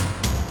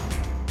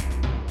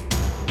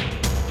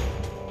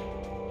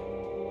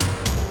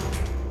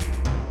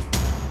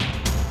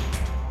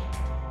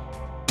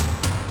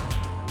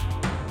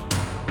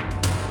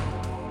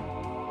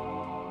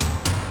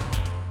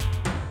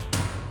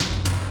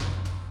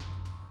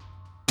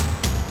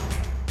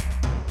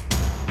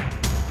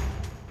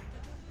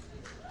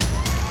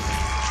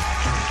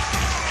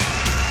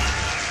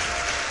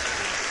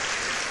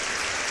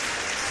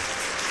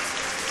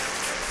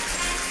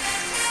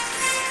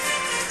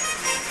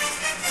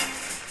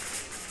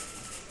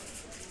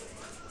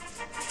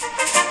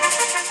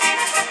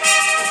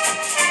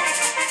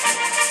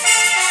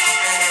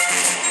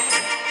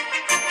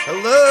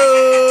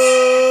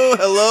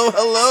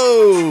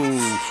Hello.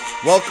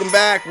 Welcome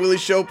back, Willie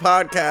Show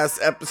Podcast,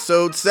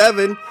 episode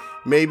 7.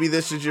 Maybe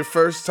this is your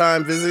first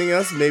time visiting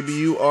us. Maybe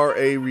you are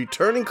a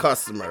returning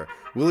customer.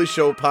 Willie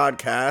Show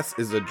Podcast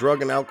is a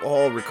drug and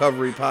alcohol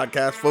recovery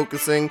podcast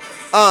focusing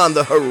on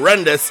the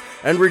horrendous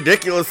and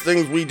ridiculous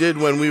things we did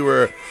when we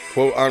were,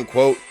 quote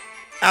unquote,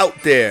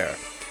 out there.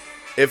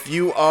 If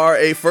you are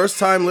a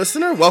first-time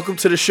listener, welcome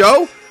to the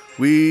show.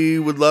 We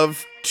would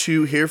love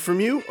to hear from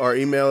you. Our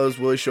email is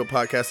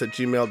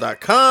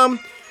willishowpodcast@gmail.com.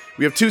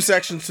 We have 2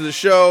 sections to the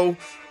show.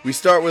 We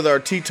start with our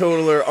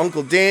teetotaler,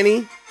 Uncle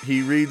Danny.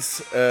 He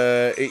reads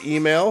an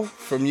email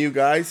from you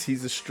guys.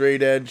 He's a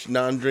straight-edge,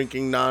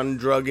 non-drinking,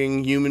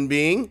 non-drugging human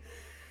being.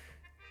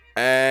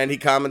 And he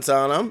comments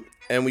on them,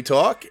 and we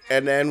talk,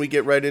 and then we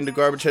get right into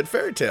Garbage Head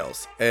Fairy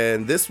Tales.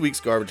 And this week's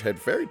Garbage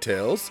Head Fairy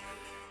Tales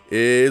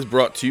is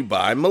brought to you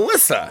by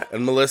Melissa.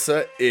 And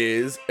Melissa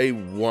is a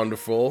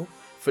wonderful,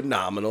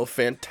 phenomenal,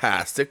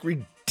 fantastic,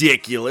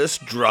 ridiculous,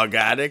 drug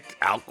addict,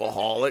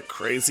 alcoholic,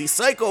 crazy,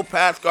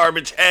 psychopath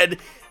garbage head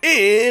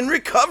in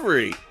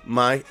recovery.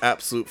 My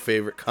absolute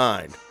favorite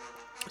kind.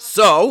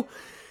 So,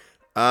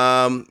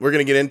 we're going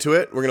to get into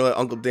it. We're going to let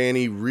Uncle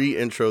Danny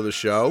re-intro the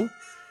show.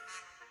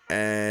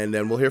 And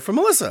then we'll hear from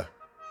Melissa.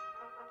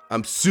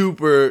 I'm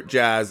super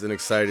jazzed and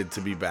excited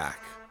to be back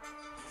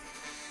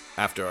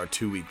after our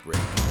 2-week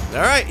break.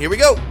 All right, here we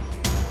go.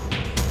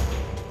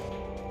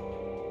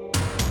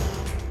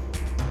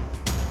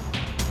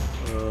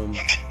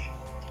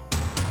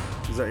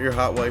 Is that your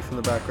hot wife in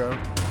the background?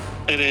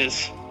 It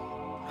is.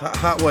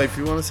 Hot wife,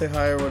 you want to say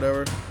hi or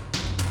whatever?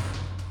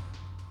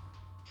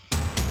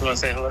 You want to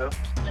say hello?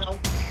 No.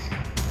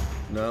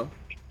 No?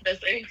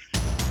 Busy.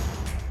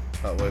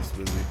 Hot wife's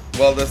busy.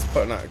 Well, that's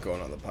not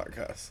going on the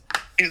podcast.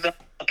 He's not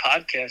on the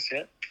podcast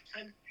yet.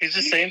 He's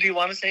just saying, do you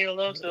want to say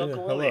hello to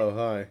Uncle Willie? Hello,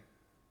 hi.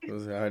 You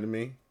want to say hi to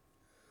me?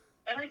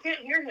 And I can't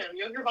hear him.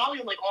 You have your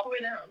volume like all the way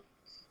down.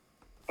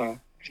 Oh.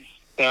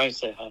 Now you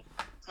say hi.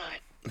 Hi.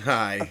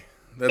 Hi.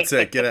 That's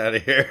it. Get out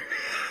of here.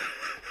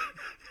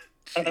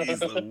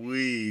 Jeez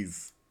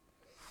Louise.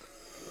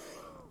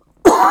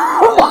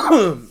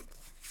 Richard,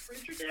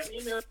 damn,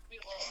 you know me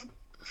alone.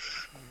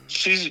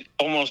 She's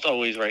almost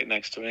always right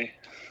next to me.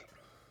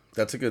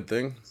 That's a good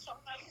thing. So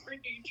that's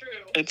freaking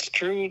true. It's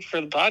true for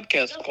the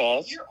podcast No,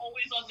 calls. You're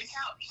always on the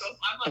couch. So if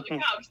I'm on the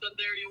couch, then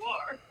there you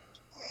are.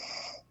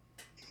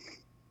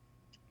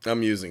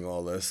 I'm using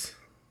all this.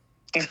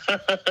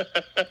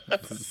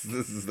 This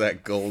is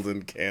that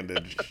golden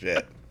candid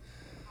shit.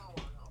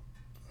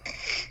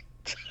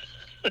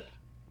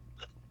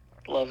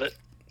 Love it.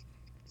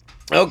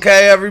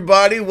 Okay,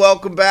 everybody,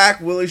 welcome back.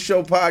 Willie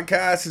Show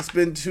Podcast. It's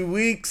been 2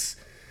 weeks.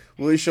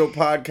 Willie Show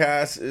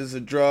Podcast is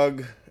a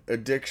drug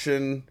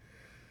addiction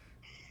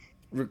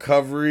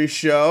recovery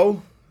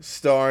show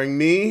starring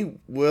me,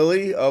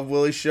 Willie of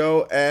Willie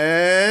Show,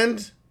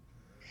 and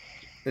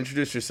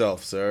introduce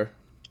yourself, sir.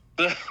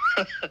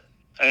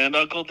 And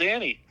Uncle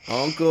Danny.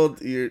 Uncle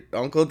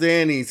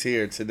Danny's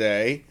here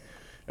today,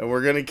 and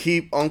we're gonna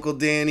keep Uncle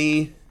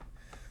Danny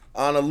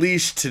on a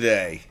leash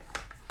today.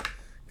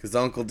 Because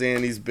Uncle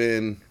Danny's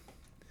been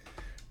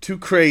too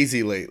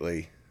crazy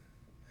lately.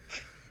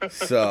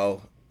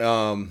 So,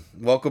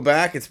 welcome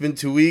back. It's been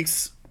 2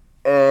 weeks.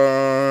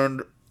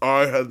 And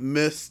I have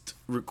missed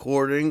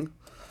recording.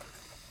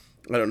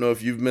 I don't know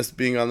if you've missed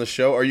being on the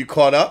show. Are you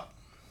caught up?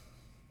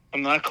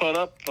 I'm not caught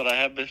up, but I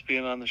have missed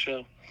being on the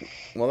show.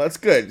 Well, that's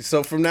good.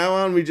 So from now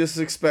on, we just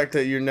expect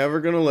that you're never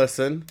going to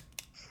listen.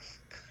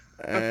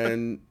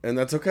 And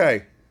that's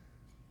okay.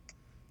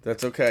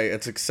 That's okay.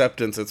 It's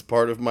acceptance. It's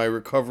part of my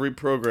recovery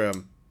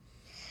program.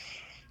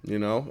 You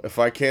know, if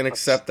I can't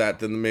accept that,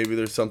 then maybe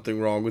there's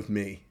something wrong with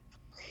me.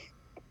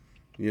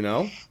 You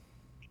know?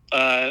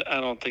 I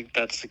don't think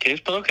that's the case,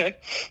 but okay.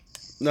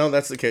 No,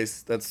 that's the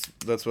case. That's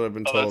what I've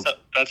been told.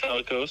 That's how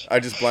it goes.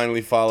 I just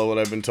blindly follow what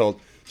I've been told.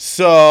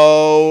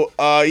 So,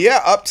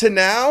 yeah, up to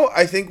now,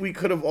 I think we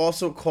could have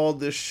also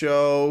called this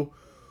show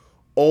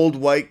Old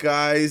White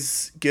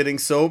Guys Getting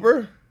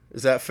Sober.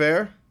 Is that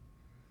fair?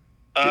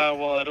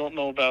 Well, I don't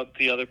know about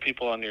the other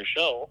people on your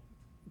show.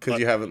 Because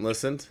you haven't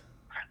listened?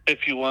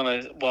 If you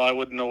want to, well, I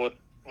wouldn't know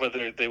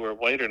whether they were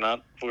white or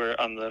not. We're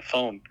on the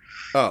phone.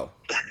 Oh,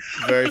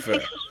 very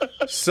fair.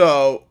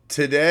 So,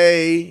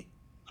 today,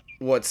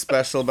 what's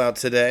special about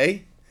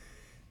today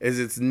is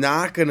it's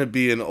not going to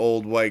be an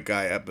old white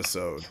guy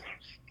episode.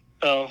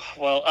 Oh,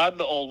 well, I'm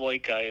the old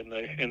white guy in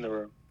the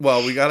room.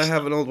 Well, we got to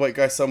have an old white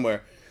guy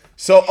somewhere.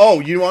 So,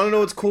 you want to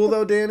know what's cool,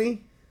 though,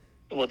 Danny?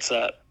 What's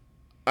that?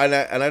 And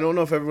I don't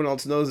know if everyone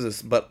else knows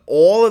this, but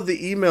all of the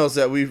emails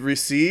that we've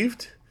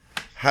received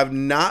have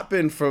not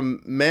been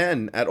from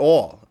men at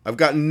all. I've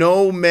got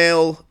no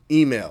male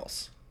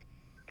emails.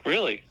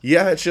 Really?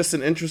 Yeah, it's just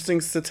an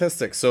interesting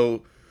statistic.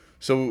 So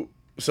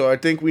I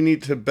think we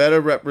need to better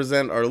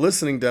represent our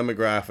listening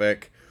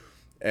demographic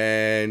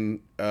and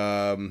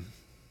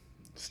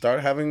start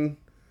having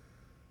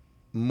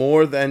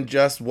more than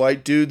just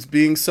white dudes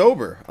being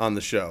sober on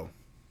the show.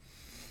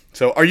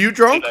 So, are you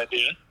drunk? Good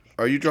idea.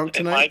 Are you drunk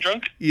tonight? Am I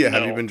drunk? Yeah, No.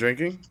 Have you been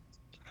drinking?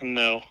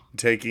 No.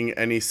 Taking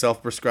any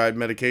self-prescribed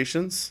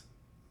medications?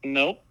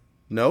 Nope.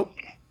 Nope.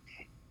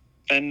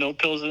 And no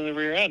pills in the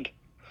rear end.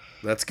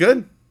 That's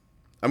good.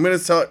 I'm going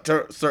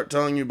to start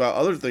telling you about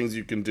other things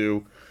you can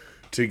do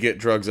to get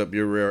drugs up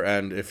your rear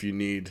end if you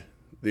need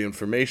the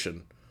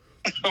information.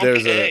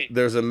 Okay.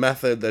 There's a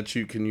method that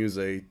you can use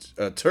a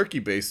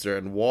turkey baster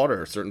and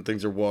water. Certain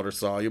things are water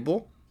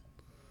soluble.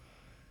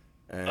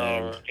 And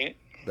All right.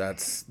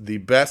 that's the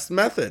best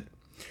method.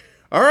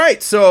 All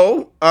right,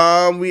 so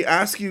we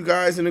ask you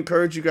guys and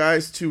encourage you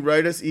guys to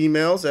write us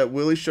emails at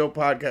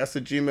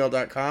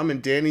willishowpodcast@gmail.com.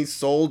 And Danny's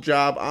sole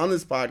job on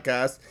this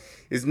podcast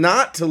is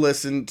not to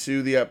listen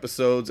to the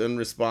episodes and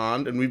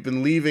respond. And we've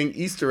been leaving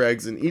Easter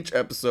eggs in each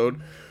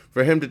episode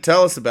for him to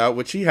tell us about,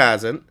 which he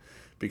hasn't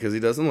because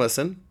he doesn't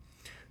listen.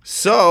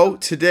 So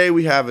today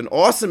we have an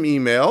awesome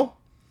email.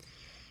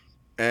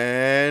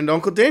 And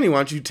Uncle Danny, why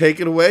don't you take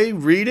it away,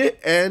 read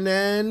it, and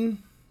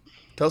then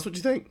tell us what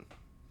you think.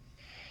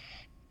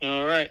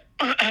 All right.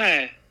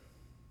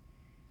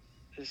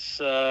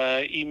 This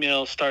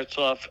email starts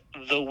off,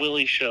 The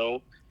Willie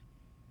Show.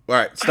 All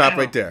right, stop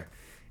right there.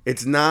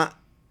 It's not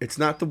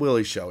the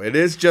Willie Show. It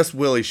is just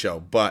Willie Show,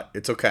 but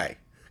it's okay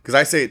because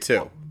I say it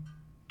too.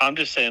 I'm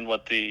just saying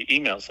what the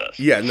email says.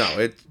 Yeah,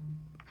 no,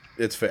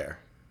 it's fair.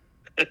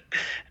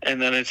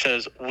 And then it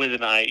says with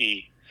an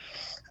IE.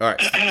 All right,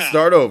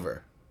 start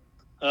over.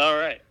 All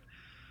right.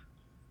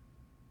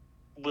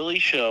 Willie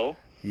Show.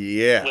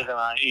 Yeah. With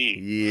an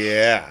IE.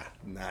 Yeah.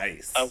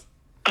 Nice.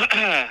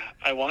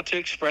 I want to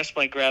express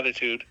my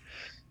gratitude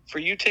for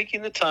you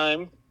taking the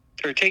time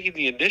or taking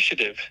the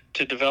initiative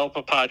to develop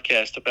a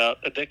podcast about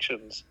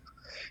addictions.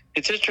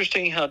 It's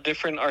interesting how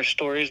different our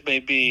stories may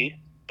be,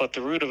 but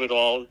the root of it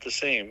all is the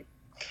same.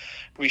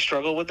 We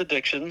struggle with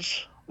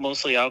addictions,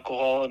 mostly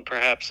alcohol and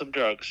perhaps some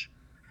drugs.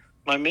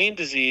 My main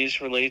disease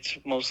relates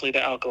mostly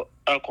to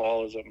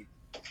alcoholism.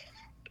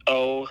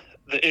 Oh,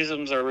 the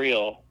isms are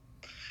real.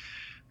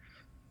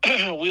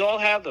 We all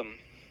have them,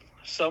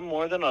 some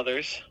more than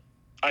others.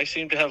 I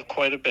seem to have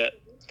quite a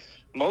bit.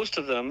 Most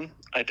of them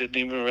I didn't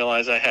even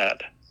realize I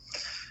had.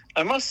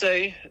 I must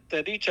say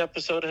that each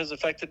episode has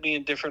affected me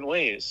in different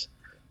ways.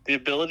 The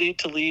ability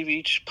to leave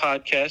each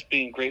podcast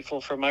being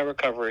grateful for my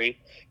recovery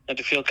and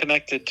to feel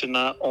connected to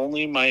not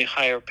only my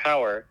higher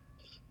power,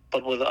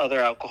 but with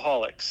other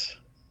alcoholics,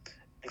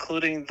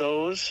 including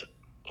those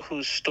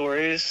whose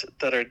stories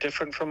that are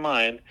different from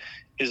mine,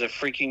 is a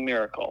freaking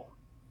miracle.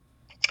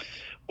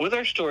 With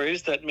our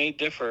stories that may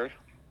differ,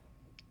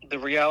 the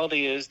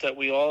reality is that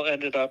we all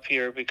ended up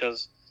here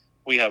because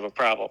we have a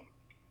problem.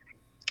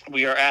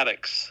 We are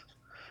addicts.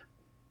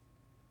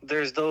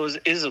 There's those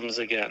isms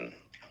again.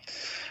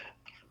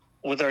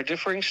 With our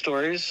differing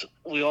stories,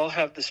 we all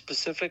have the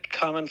specific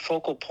common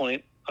focal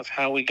point of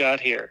how we got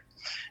here.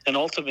 And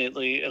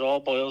ultimately, it all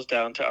boils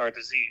down to our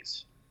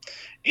disease.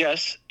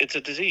 Yes, it's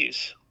a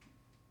disease.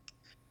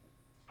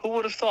 Who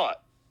would have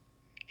thought?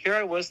 Here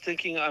I was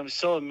thinking I'm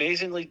so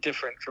amazingly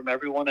different from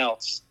everyone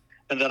else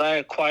and that I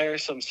acquire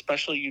some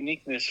special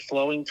uniqueness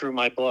flowing through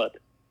my blood.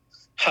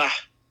 Ha!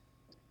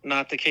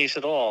 Not the case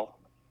at all.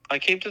 I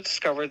came to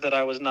discover that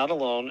I was not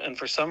alone, and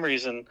for some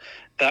reason,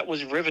 that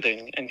was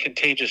riveting and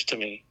contagious to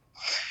me.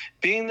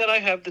 Being that I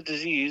have the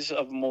disease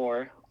of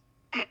more,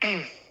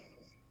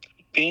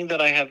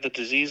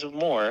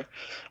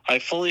 I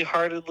fully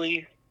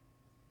heartedly...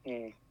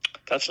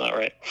 that's not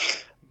right.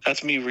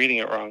 That's me reading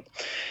it wrong.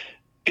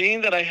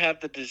 Being that I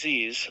have the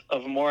disease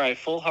of more, I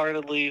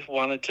full-heartedly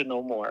wanted to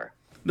know more.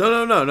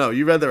 No.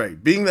 You read that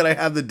right. Being that I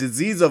have the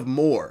disease of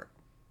more,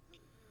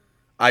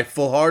 I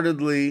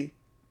full-heartedly...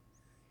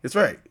 It's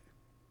right.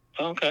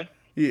 Okay.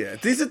 Yeah,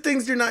 these are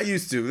things you're not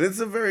used to. This is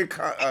a very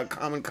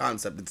common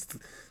concept. It's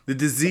the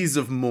disease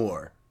of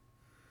more.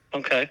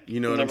 Okay. You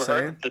know what I'm saying?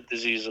 Never heard of the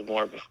disease of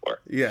more before.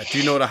 Yeah. Do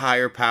you know what a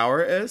higher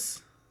power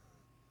is?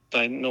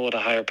 I know what a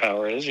higher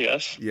power is,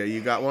 yes. Yeah,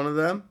 you got one of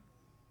them?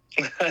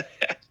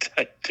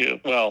 I do.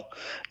 Well,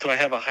 do I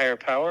have a higher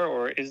power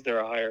or is there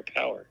a higher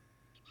power?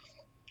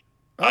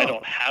 Oh. I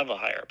don't have a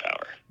higher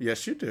power.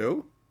 Yes, you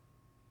do.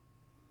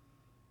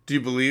 Do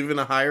you believe in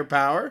a higher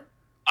power?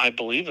 I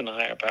believe in a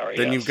higher power,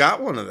 Then yes. you've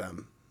got one of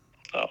them.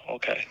 Oh,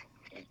 okay.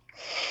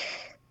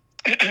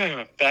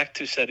 Back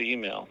to said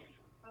email.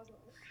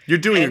 You're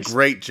doing a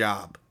great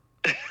job.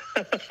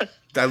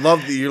 I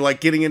love that you're like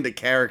getting into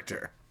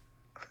character.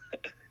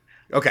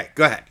 Okay,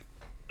 go ahead.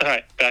 All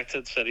right, back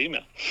to said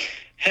email.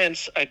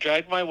 Hence, I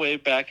dragged my way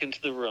back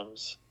into the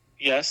rooms.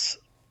 Yes,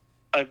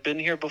 I've been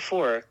here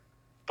before,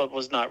 but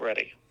was not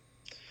ready.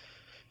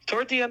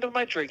 Toward the end of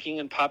my drinking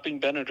and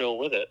popping Benadryl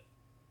with it,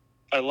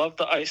 I loved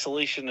the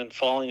isolation and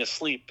falling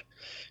asleep,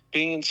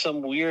 being in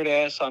some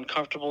weird-ass,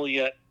 uncomfortable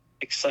yet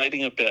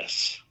exciting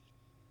abyss.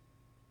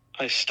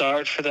 I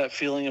starved for that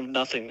feeling of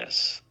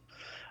nothingness.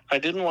 I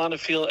didn't want to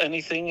feel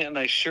anything, and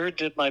I sure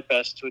did my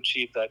best to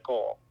achieve that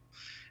goal.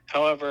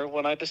 However,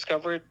 when I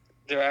discovered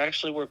there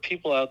actually were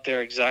people out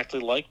there exactly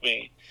like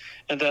me,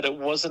 and that it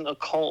wasn't a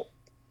cult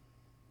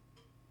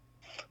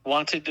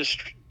wanting to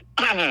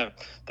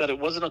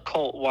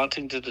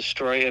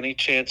destroy any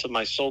chance of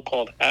my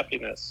so-called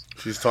happiness.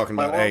 She's talking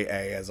about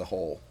AA as a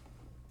whole.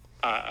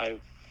 I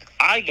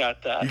I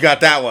got that. You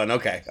got that one.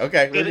 Okay.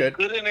 Okay, we're good.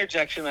 Good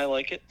interjection. I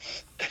like it.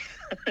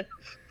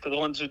 For the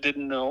ones who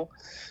didn't know,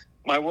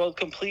 my world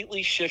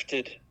completely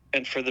shifted,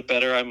 and for the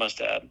better, I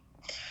must add.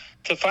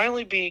 To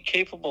finally be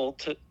capable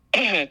to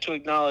to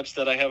acknowledge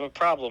that I have a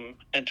problem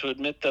and to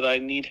admit that I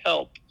need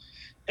help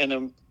and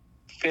am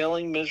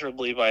failing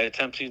miserably by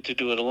attempting to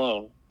do it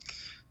alone.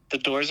 The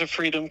doors of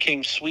freedom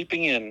came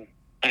sweeping in.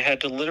 I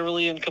had to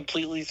literally and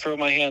completely throw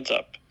my hands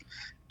up.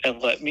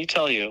 And let me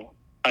tell you,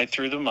 I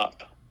threw them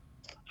up.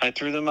 I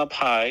threw them up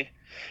high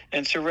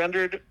and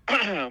surrendered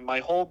my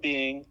whole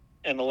being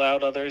and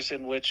allowed others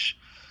in, which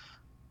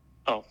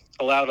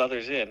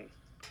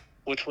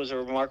was a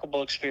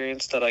remarkable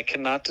experience that I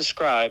cannot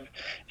describe,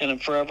 and I'm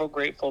forever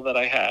grateful that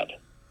I had.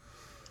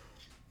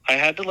 I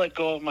had to let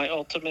go of my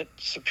ultimate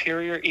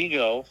superior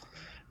ego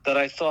that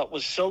I thought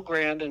was so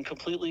grand and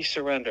completely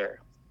surrender.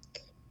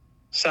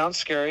 Sounds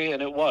scary,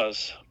 and it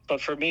was,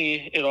 but for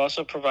me, it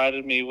also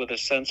provided me with a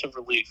sense of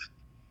relief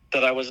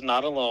that I was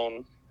not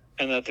alone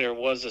and that there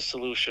was a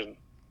solution.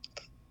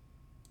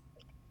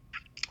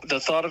 The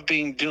thought of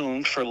being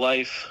doomed for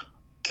life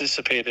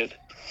dissipated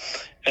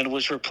and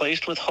was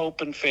replaced with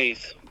hope and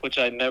faith, which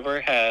I never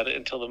had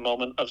until the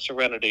moment of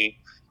serenity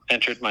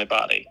entered my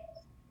body.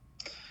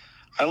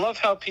 I love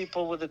how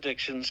people with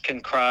addictions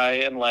can cry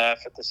and laugh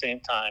at the same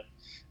time,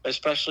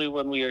 especially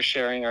when we are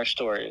sharing our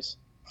stories.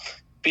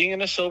 Being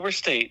in a sober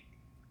state,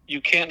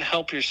 you can't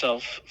help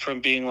yourself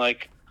from being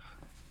like,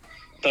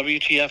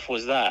 WTF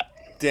was that?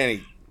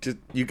 Danny, just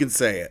you can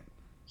say it.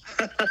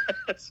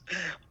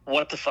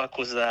 What the fuck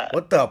was that?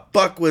 What the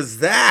fuck was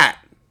that?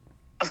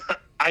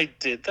 I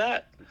did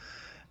that.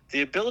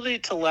 The ability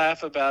to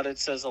laugh about it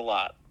says a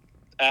lot.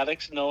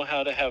 Addicts know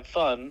how to have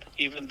fun,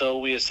 even though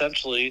we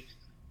essentially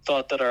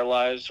thought that our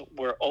lives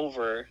were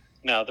over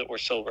now that we're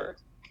sober.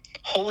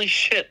 Holy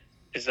shit,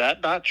 is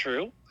that not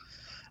true?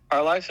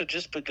 Our lives have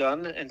just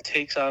begun and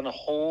takes on a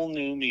whole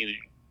new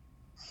meaning.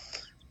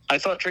 I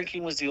thought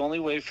drinking was the only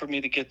way for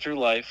me to get through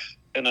life,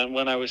 and then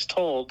when I was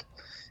told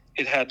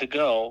it had to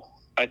go,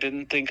 I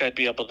didn't think I'd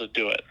be able to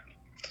do it.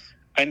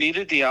 I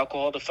needed the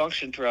alcohol to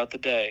function throughout the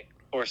day,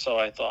 or so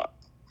I thought.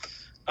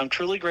 I'm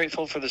truly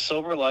grateful for the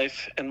sober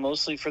life and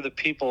mostly for the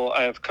people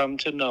I have come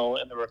to know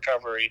in the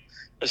recovery,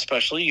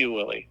 especially you,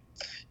 Willie.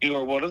 You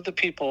are one of the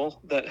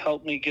people that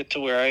helped me get to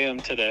where I am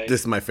today.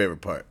 This is my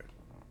favorite part.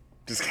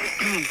 Just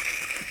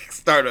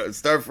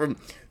start from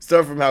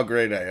how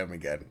great I am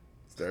again.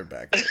 Start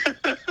back.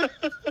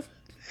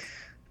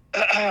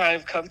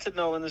 I've come to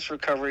know in this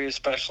recovery,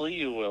 especially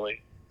you,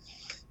 Willie.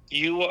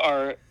 You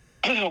are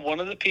one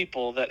of the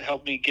people that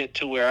helped me get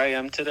to where I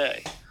am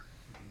today.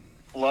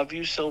 Love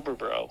you, sober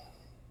bro.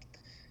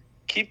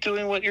 Keep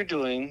doing what you're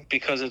doing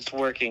because it's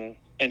working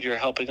and you're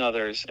helping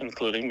others,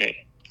 including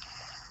me.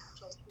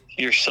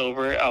 Your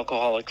sober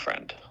alcoholic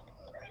friend.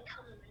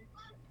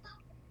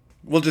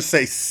 We'll just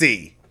say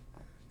C.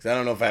 'Cause I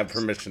don't know if I have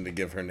permission to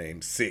give her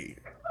name. C.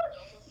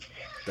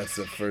 That's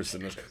the first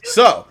initial.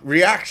 So,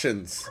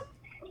 reactions.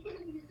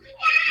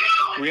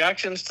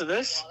 Reactions to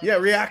this? Yeah,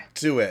 react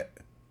to it.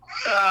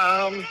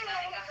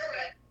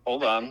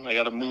 Hold on. I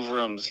gotta move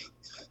rooms.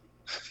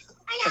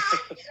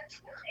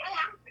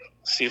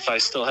 See if I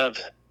still have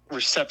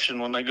reception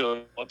when I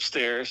go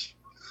upstairs.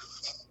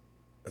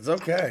 It's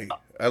okay.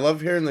 I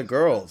love hearing the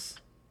girls.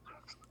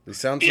 They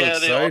sound so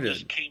excited. They all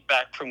just came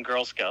back from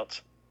Girl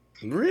Scouts.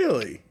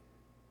 Really?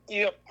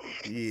 Yep.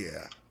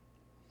 Yeah.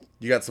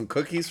 You got some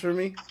cookies for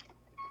me?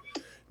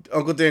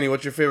 Uncle Danny,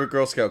 what's your favorite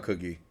Girl Scout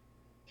cookie?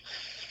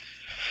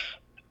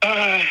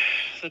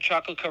 The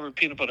chocolate-covered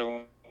peanut butter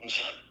ones.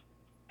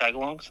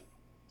 Tagalongs.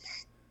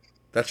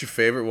 That's your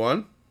favorite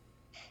one?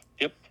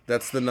 Yep.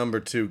 That's the number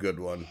 2 good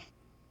one.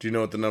 Do you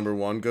know what the number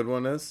 1 good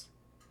one is?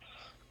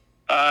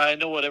 I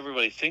know what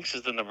everybody thinks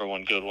is the number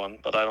 1 good one,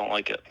 but I don't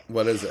like it.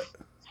 What is it?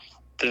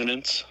 Thin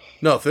Mints.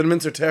 No, Thin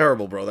Mints are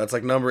terrible, bro. That's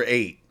like number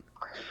 8.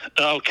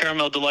 Oh,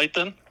 Caramel Delight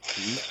then?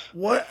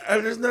 What?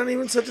 There's not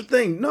even such a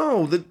thing.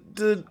 No,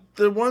 the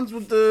ones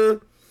with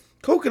the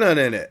coconut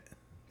in it.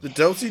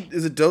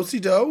 Is it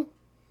Do-si-do?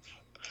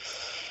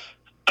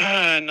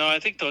 No, I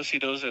think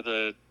Do-si-dos are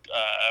the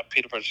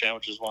peanut butter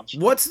sandwiches ones.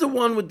 What's the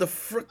one with the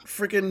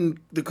freaking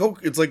the coke?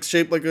 It's like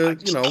shaped like a, I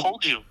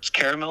told you. It's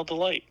Caramel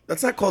Delight.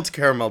 That's not called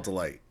Caramel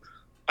Delight.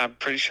 I'm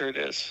pretty sure it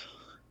is.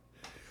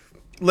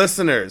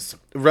 Listeners,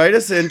 write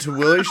us into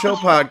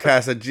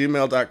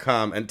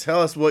willishowpodcast@gmail.com and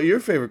tell us what your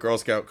favorite Girl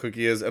Scout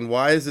cookie is and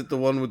why is it the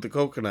one with the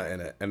coconut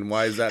in it and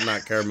why is that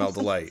not Caramel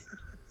Delight?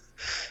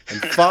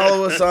 And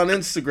follow us on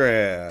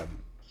Instagram.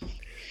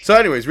 So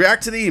anyways,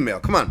 react to the email.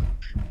 Come on.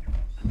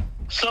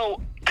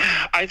 So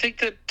I think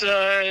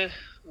that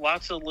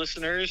lots of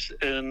listeners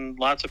and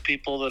lots of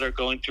people that are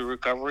going through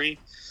recovery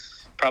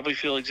probably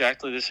feel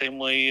exactly the same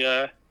way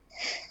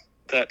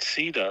that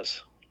C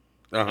does.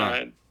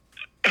 Uh-huh.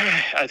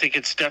 I think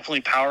it's definitely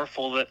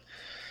powerful that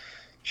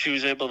she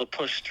was able to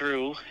push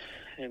through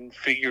and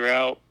figure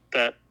out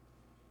that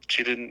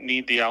she didn't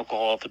need the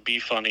alcohol to be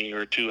funny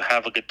or to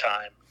have a good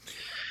time.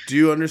 Do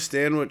you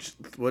understand what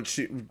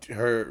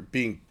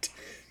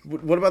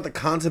about the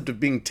concept of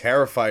being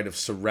terrified of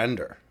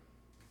surrender?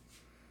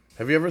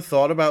 Have you ever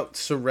thought about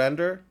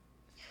surrender?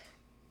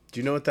 Do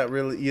you know what that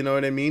really, you know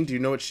what I mean? Do you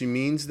know what she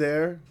means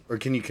there? Or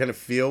can you kind of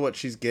feel what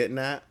she's getting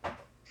at?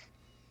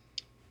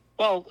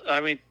 Well,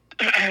 I mean,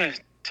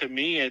 to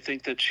me, I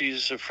think that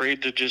she's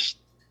afraid to just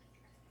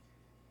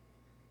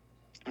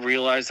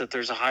realize that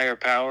there's a higher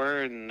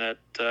power and that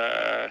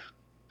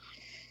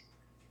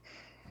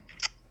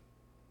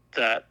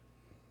that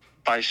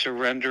by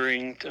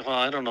surrendering, well,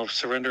 I don't know if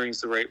surrendering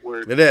is the right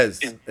word. It is.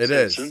 In It this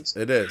is. instance.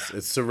 It is.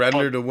 It's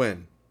surrender to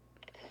win.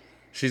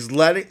 She's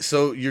letting,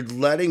 so you're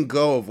letting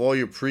go of all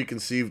your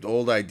preconceived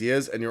old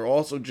ideas, and you're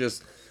also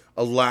just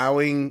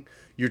allowing,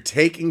 you're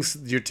taking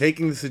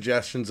the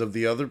suggestions of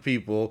the other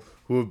people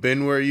who have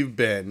been where you've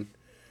been,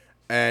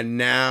 and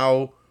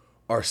now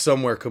are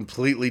somewhere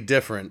completely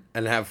different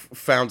and have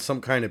found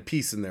some kind of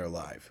peace in their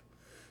life.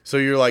 So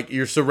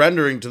you're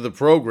surrendering to the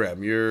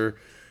program. You're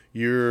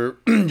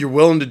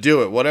willing to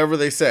do it, whatever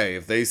they say.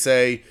 If they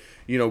say,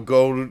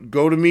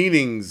 go to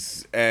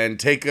meetings and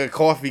take a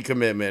coffee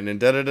commitment and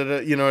da-da-da-da,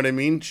 you know what I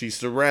mean? She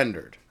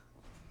surrendered.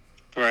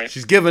 Right.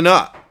 She's given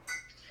up.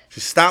 She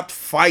stopped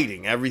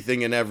fighting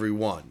everything and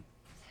everyone.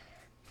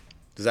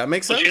 Does that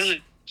make sense? Well,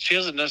 she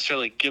hasn't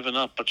necessarily given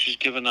up, but she's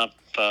given up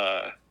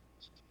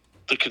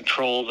the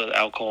control that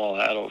alcohol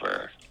had over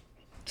her.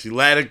 She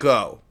let it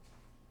go.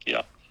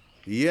 Yeah.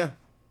 Yeah.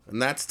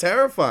 And that's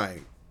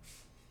terrifying.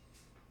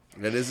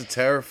 It is a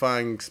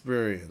terrifying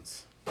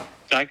experience.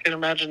 I can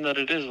imagine that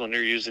it is when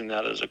you're using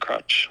that as a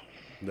crutch.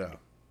 No.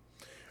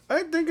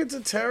 I think it's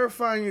a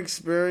terrifying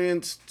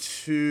experience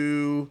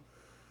to,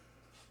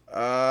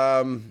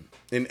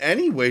 in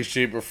any way,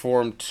 shape, or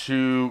form,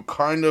 to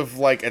kind of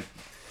like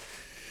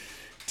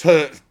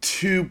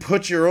to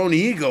put your own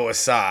ego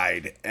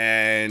aside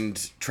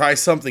and try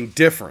something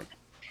different.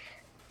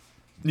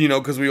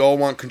 Because we all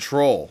want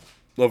control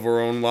of our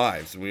own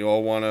lives. We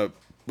all want to,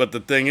 but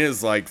the thing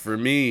is, like, for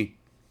me,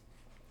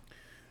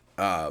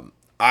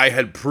 I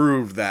had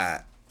proved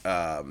that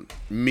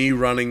me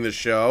running the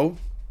show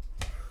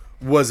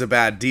was a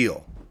bad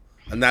deal.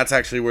 And that's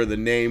actually where the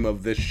name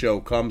of this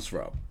show comes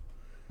from.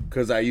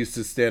 Because I used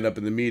to stand up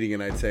in the meeting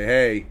and I'd say,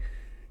 hey,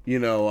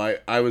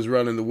 I was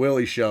running the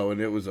Willie show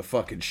and it was a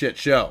fucking shit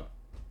show.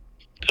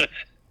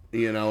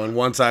 And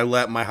once I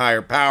let my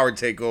higher power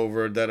take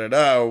over,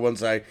 or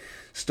once I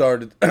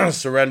started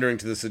surrendering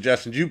to the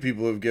suggestions you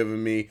people have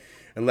given me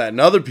and letting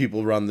other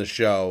people run the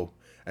show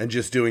and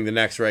just doing the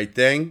next right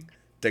thing,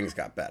 things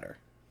got better.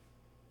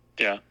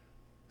 Yeah.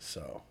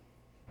 So.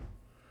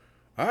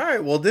 All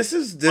right. Well, this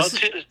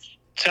it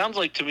sounds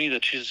like to me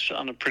that she's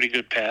on a pretty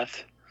good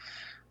path.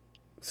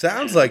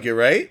 Sounds like it,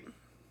 right?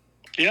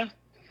 Yeah.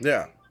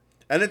 Yeah.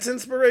 And it's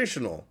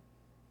inspirational.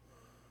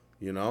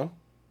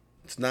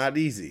 It's not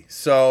easy.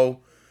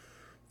 So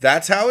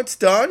that's how it's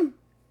done.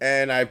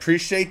 And I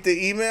appreciate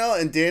the email.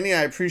 And Danny,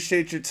 I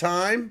appreciate your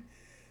time.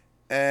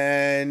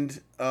 And,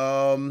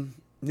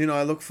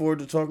 I look forward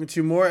to talking to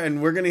you more.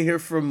 And we're going to hear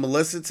from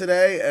Melissa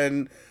today.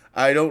 And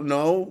I don't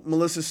know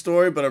Melissa's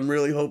story, but I'm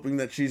really hoping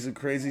that she's a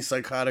crazy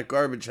psychotic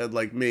garbage head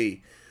like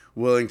me,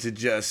 willing to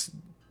just,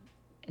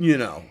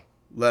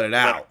 let it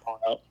out.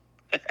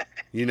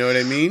 You know what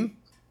I mean?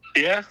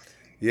 Yeah.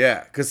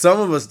 Yeah, because some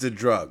of us did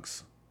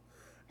drugs.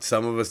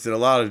 Some of us did a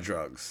lot of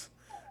drugs.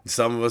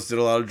 Some of us did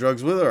a lot of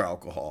drugs with our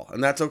alcohol.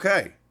 And that's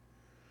okay.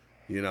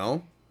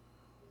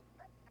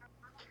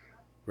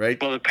 Right?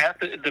 Well, the path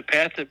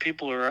that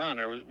people are on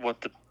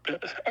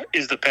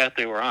is the path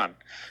they were on.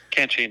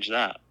 Can't change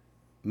that.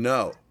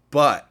 No,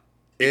 but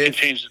you can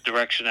change the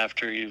direction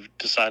after you've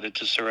decided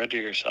to surrender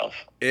yourself.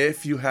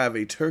 If you have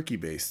a turkey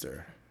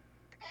baster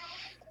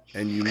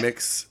and you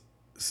mix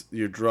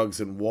your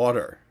drugs in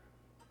water,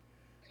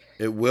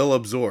 it will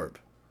absorb.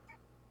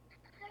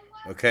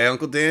 Okay,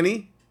 Uncle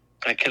Danny?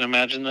 I can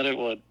imagine that it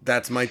would.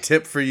 That's my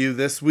tip for you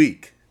this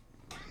week.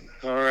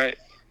 All right.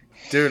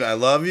 Dude, I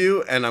love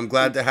you, and I'm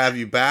glad to have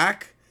you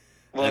back.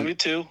 Love you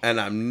too. And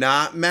I'm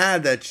not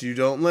mad that you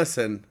don't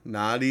listen.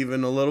 Not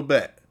even a little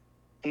bit.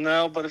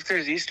 No, but if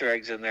there's Easter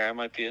eggs in there, I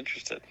might be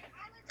interested.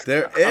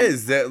 There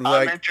is.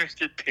 I'm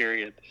interested,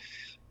 period.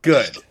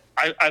 Good.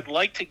 I'd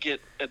like to get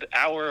an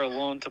hour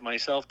alone to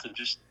myself to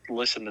just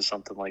listen to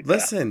something like that.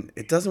 Listen,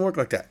 it doesn't work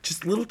like that.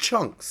 Just little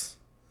chunks.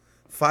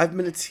 5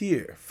 minutes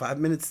here, 5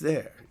 minutes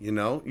there.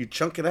 You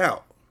chunk it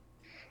out.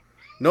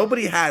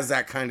 Nobody has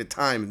that kind of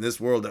time in this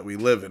world that we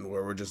live in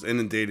where we're just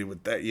inundated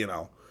with that,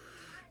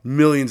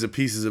 millions of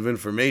pieces of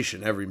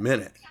information every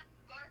minute.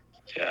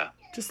 Yeah.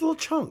 Just little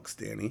chunks,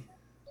 Danny.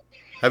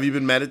 Have you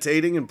been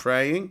meditating and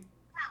praying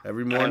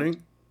every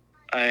morning?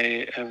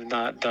 I have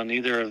not done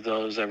either of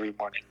those every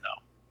morning, no.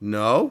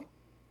 No?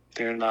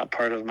 They're not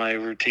part of my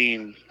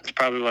routine. It's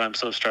probably why I'm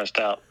so stressed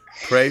out.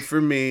 Pray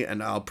for me,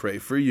 and I'll pray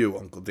for you,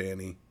 Uncle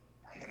Danny.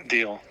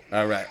 Deal.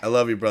 All right. I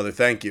love you, brother.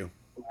 Thank you.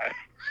 All right.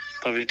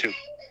 Love you too.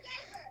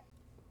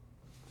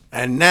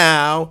 And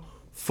now,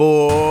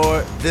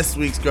 for this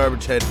week's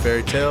Garbage Head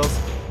Fairy Tales,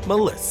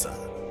 Melissa.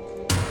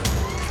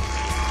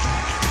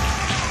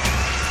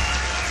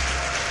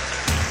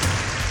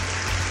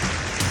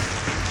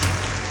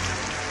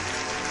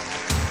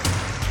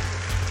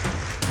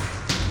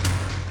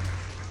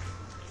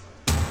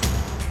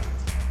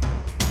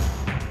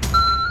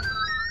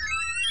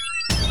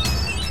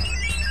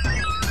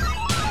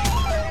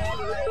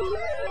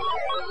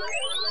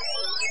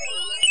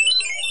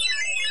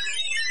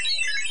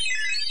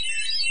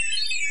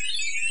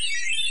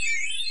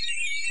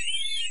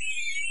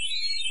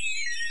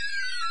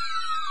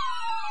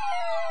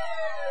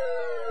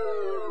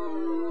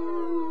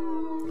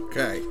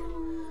 Okay. Give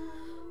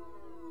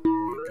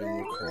him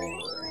a call.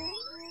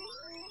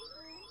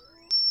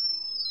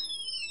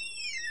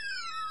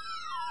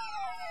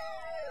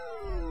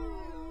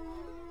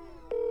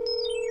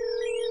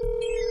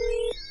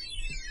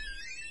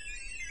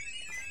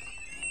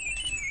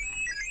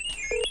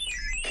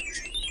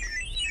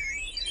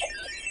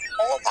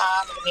 Hold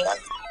on, give me one.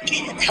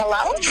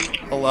 Hello?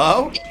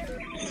 Hello?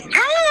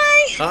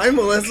 Hi. Hi,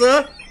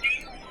 Melissa.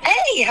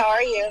 Hey, how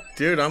are you?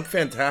 Dude, I'm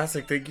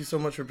fantastic. Thank you so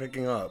much for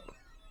picking up.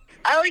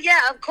 Oh,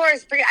 yeah, of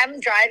course. I'm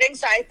driving,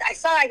 so I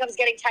saw I was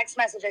getting text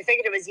message. I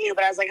figured it was you,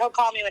 but I was like, he'll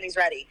call me when he's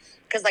ready.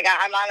 Because, like,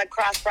 I'm on the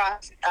Cross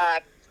Bronx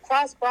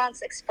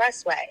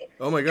Expressway.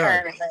 Oh, my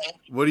God. Currently.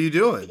 What are you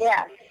doing?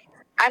 Yeah.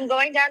 I'm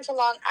going down to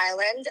Long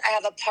Island. I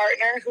have a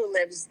partner who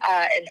lives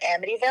in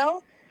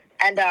Amityville.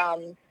 And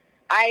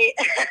I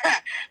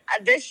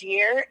this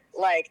year,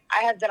 like,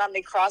 I have been on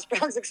the Cross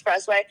Bronx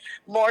Expressway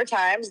more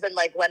times than,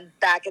 like, when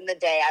back in the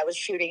day I was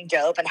shooting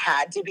dope and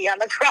had to be on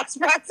the Cross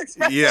Bronx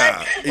Expressway.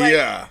 Yeah, like,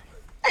 yeah.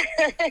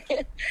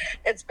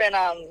 It's been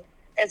a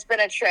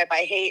trip.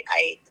 I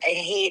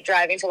hate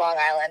driving to Long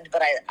Island,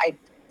 but I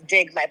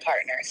dig my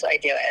partner, so I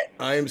do it.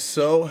 I am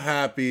so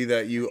happy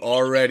that you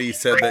already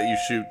said that you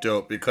shoot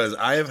dope, because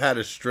I have had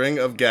a string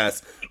of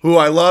guests who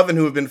I love and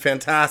who have been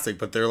fantastic,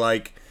 but they're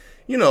like,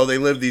 you know, they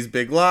live these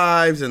big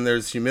lives and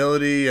there's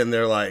humility and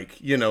they're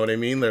like, you know what I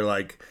mean? They're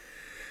like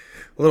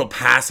a little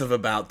passive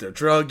about their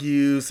drug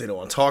use. They don't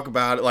want to talk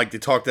about it. Like, they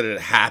talk that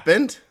it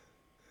happened.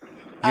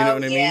 You know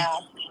what I mean?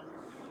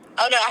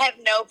 Oh, no, I have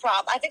no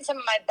problem. I think some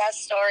of my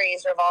best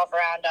stories revolve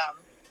around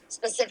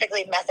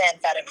specifically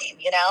methamphetamine,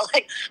 you know?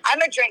 Like, I'm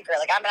a drinker.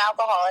 Like, I'm an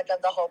alcoholic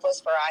of the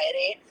hopeless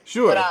variety.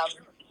 Sure. But,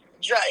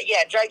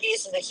 drug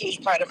use is a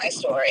huge part of my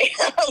story.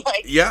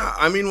 Like, yeah,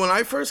 I mean, when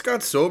I first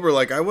got sober,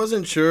 like, I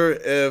wasn't sure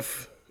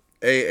if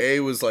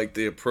AA was, like,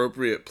 the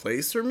appropriate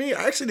place for me.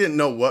 I actually didn't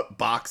know what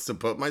box to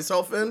put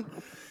myself in,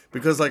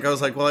 because, like, I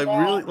was like, well, I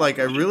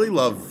really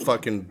love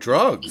fucking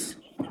drugs,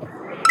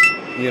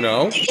 you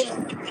know?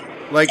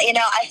 Like, you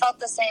know, I felt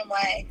the same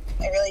way.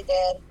 I really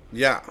did.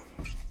 Yeah.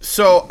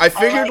 So I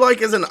figured,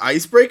 like, as an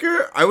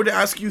icebreaker, I would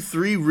ask you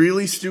 3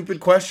 really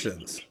stupid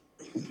questions.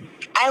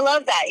 I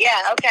love that.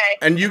 Yeah, okay.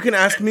 And you can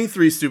ask me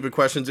 3 stupid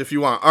questions if you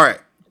want. All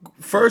right.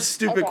 First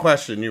stupid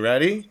question. You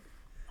ready?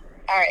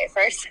 All right.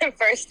 First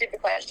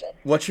stupid question.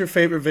 What's your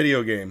favorite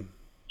video game?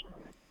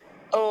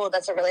 Oh,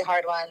 that's a really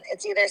hard one.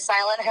 It's either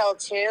Silent Hill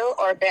 2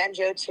 or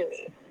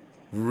Banjo-Tooie.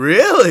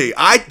 Really?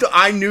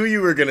 I knew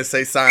you were going to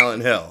say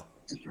Silent Hill.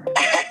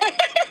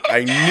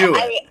 I knew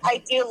it.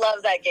 I do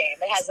love that game.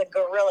 It has a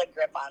gorilla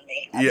grip on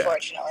me,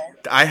 unfortunately.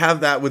 Yeah. I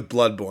have that with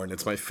Bloodborne.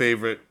 It's my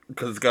favorite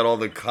because it's got all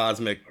the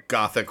cosmic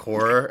gothic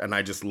horror, and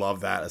I just love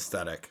that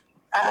aesthetic.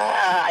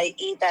 I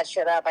eat that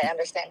shit up. I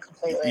understand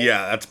completely.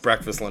 Yeah, that's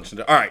breakfast, lunch, and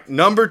dinner. All right,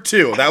 number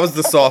 2. That was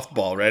the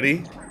softball.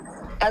 Ready?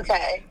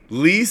 Okay.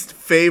 Least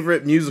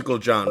favorite musical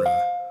genre?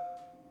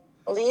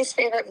 Least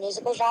favorite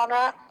musical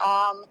genre?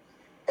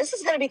 This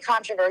is going to be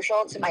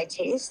controversial to my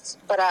tastes,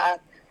 but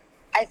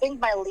I think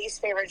my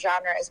least favorite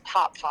genre is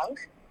pop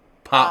punk.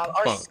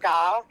 Or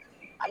ska.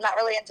 I'm not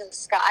really into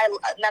ska.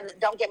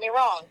 Don't get me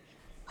wrong.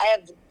 I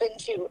have been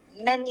to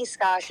many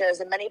ska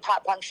shows and many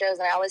pop punk shows,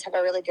 and I always have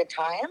a really good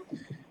time.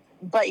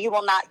 But you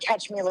will not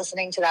catch me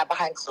listening to that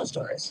behind closed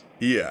doors.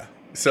 Yeah.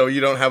 So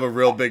you don't have a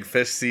Real Big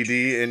Fish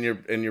CD in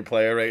your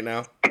player right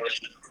now?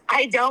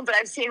 I don't, but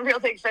I've seen Real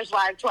Big Fish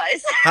live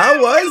twice. How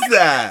was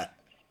that?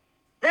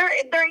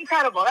 They're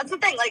incredible. That's the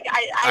thing. Like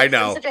I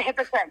know. I'm such a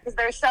hypocrite because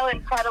they're so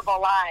incredible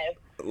live.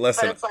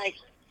 Listen, but it's like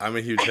I'm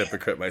a huge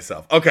hypocrite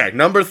myself. Okay,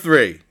 number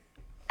 3.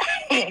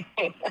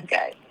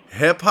 Okay.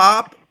 Hip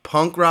hop,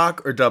 punk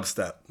rock, or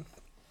dubstep?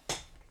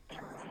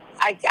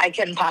 I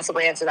couldn't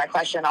possibly answer that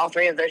question. All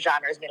 3 of those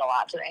genres mean a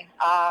lot to me.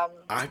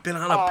 I've been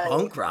on a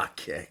punk rock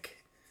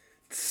kick.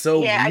 It's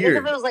so weird. I guess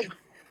if it was like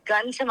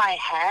gun to my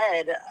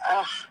head,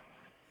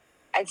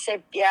 I'd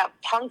say,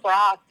 punk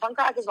rock. Punk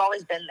rock has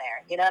always been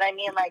there. You know what I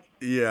mean? Like,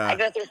 yeah. I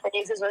go through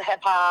phases with hip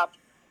hop.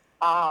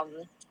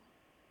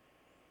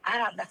 I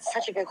don't know. That's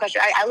such a good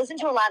question. I listen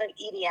to a lot of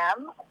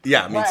EDM.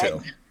 Yeah, me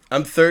too.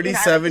 I'm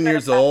 37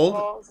 years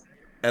old,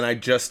 and I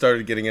just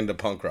started getting into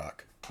punk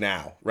rock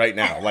right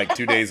now, like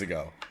 2 days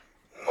ago.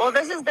 Well,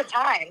 this is the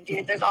time,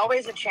 dude. There's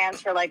always a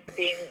chance for, like,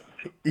 being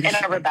in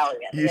a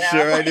rebellion. You know?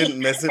 sure I didn't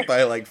miss it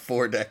by, like,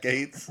 4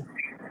 decades?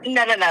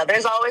 No.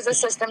 There's always a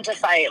system to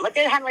fight. Look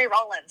at Henry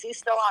Rollins. He's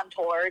still on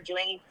tour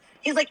doing...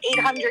 He's, like,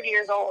 800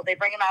 years old. They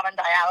bring him out on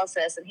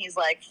dialysis, and he's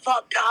like,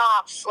 fuck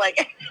cops.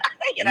 Like,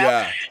 you know?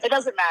 Yeah. It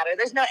doesn't matter.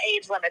 There's no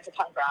age limit to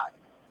punk rock.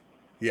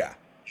 Yeah.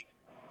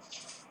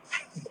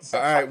 All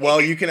right, well,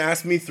 you can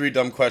ask me 3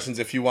 dumb questions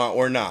if you want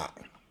or not.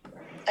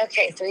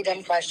 Okay, 3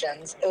 dumb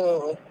questions.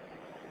 Ooh.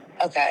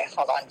 Okay,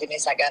 hold on. Give me a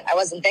second. I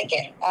wasn't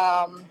thinking.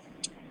 I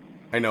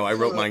know. I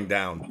wrote mine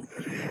down.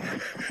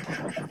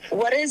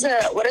 What is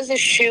a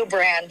shoe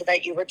brand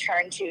that you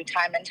return to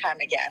time and time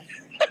again?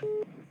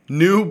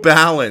 New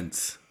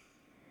Balance.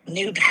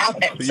 New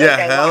Balance. Yeah,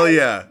 okay, hell wow.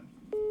 yeah.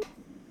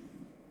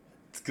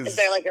 Is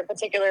there like a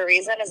particular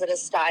reason? Is it a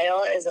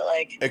style? Is it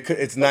like...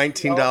 It's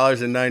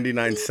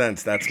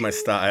 $19.99. That's my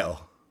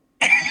style.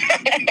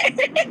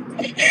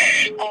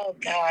 Oh,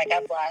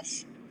 God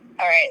bless.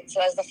 All right, so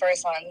that's the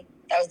first one.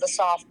 That was the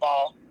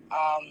softball.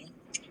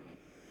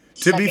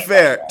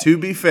 To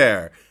be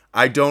fair,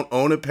 I don't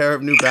own a pair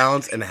of New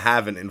Balance and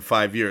haven't in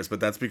 5 years, but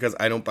that's because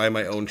I don't buy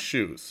my own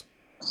shoes.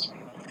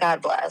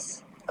 God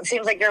bless. It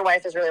seems like your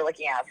wife is really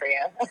looking out for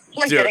you.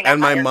 Like Dude,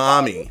 and my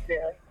mommy.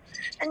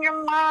 And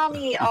your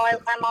mommy. Oh,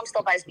 my mom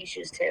still buys me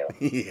shoes too.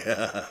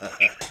 Yeah.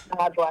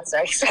 God bless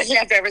her. Especially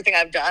after everything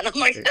I've done. I'm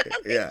like,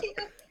 yeah.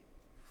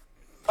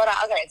 But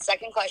okay,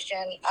 second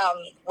question.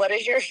 What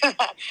is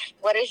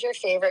your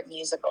favorite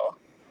musical?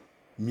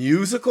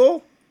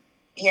 Musical?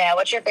 Yeah,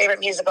 what's your favorite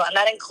musical? And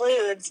that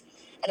includes,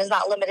 and is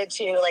not limited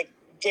to, like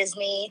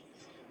Disney,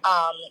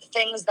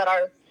 things that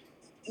are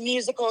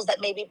musicals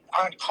that maybe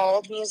aren't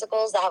called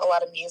musicals that have a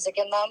lot of music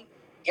in them.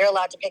 You're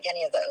allowed to pick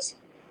any of those.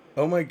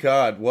 Oh my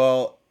God.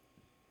 Well,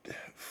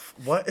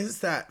 what is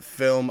that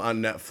film on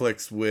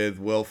Netflix with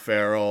Will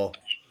Ferrell?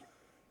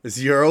 Does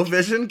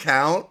Eurovision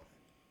count?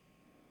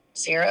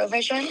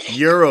 Zerovision?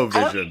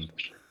 Eurovision.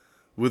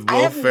 With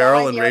Will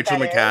Ferrell and Rachel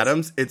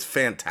McAdams. It's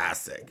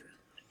fantastic.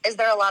 Is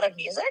there a lot of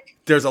music?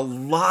 There's a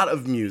lot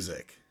of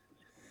music.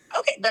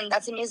 Okay, then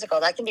that's a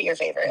musical. That can be your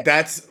favorite.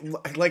 That's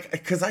like,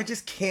 because I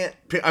just can't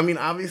pick. I mean,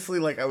 obviously,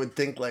 like, I would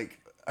think, like,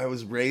 I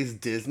was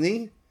raised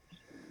Disney.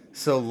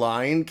 So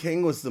Lion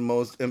King was the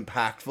most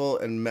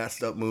impactful and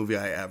messed up movie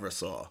I ever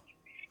saw.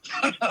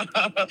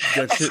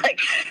 That shit,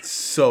 like,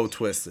 so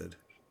twisted.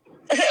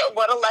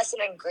 What a lesson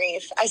in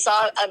grief. I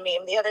saw a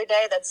meme the other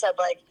day that said,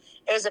 like,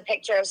 it was a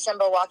picture of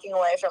Simba walking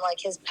away from, like,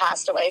 his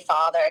passed away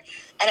father.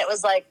 And it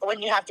was like,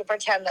 when you have to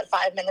pretend that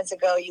 5 minutes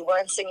ago you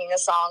weren't singing a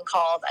song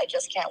called I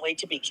Just Can't Wait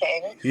to Be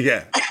King.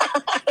 Yeah.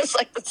 I was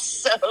like, that's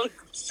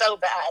so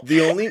bad.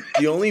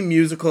 The only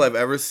musical I've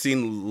ever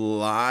seen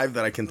live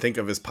that I can think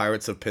of is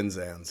Pirates of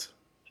Penzance.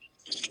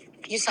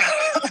 You saw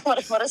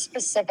what a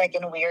specific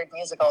and weird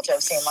musical to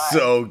have seen live.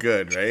 So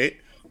good, right?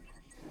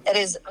 It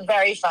is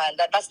very fun.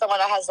 That's the one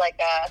that has like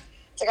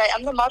it's like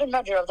I'm the modern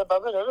measure of the blah,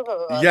 blah, blah,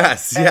 blah, blah.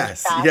 Yes.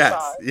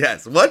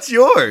 What's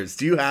yours?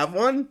 Do you have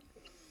one?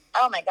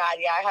 Oh my God,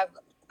 yeah, I have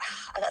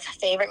a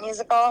favorite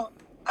musical.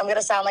 I'm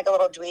gonna sound like a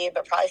little dweeb,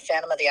 but probably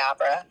Phantom of the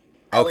Opera.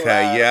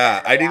 Okay,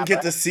 yeah. I didn't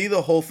get to see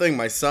the whole thing.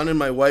 My son and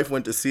my wife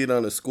went to see it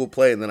on a school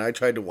play, and then I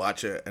tried to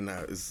watch it, and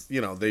I was,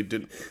 they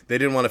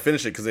didn't want to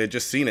finish it because they had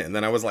just seen it, and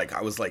then I was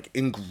like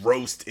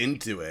engrossed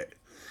into it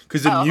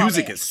because the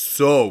music is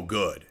so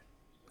good.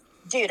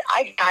 Dude,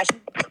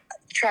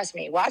 trust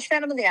me, watch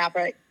Phantom of the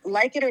Opera.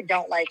 Like it or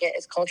don't like it,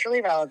 it's culturally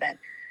relevant,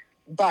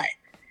 but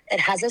it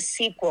has a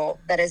sequel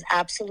that is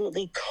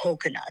absolutely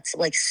coconuts,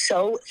 like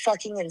so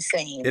fucking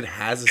insane. It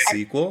has a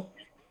sequel?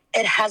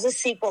 It has a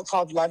sequel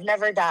called Love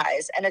Never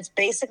Dies, and it's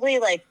basically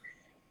like,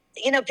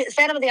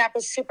 Phantom of the Opera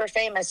is super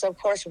famous, so of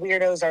course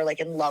weirdos are like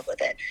in love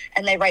with it.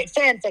 And they write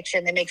fan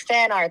fiction, they make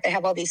fan art, they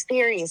have all these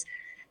theories.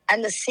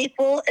 And the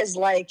sequel is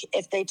like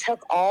if they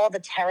took all the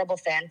terrible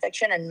fan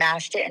fiction and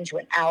mashed it into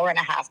an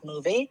 1.5-hour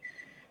movie,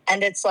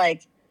 and it's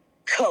like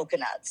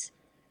coconuts.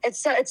 It's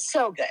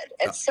so good.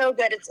 It's so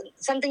good. It's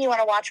something you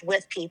want to watch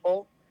with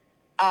people.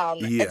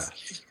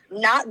 It's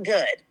not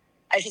good.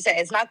 I should say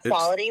it's not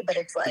quality, but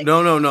it's like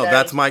no.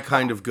 That's my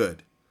kind of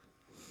good.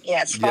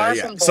 Yeah, it's far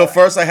from boring. So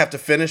first, I have to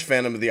finish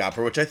Phantom of the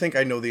Opera, which I think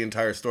I know the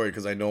entire story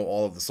because I know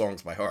all of the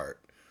songs by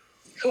heart.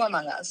 Who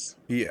Among Us?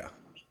 Yeah.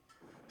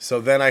 So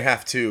then I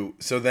have to.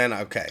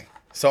 Okay.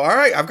 So all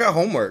right, I've got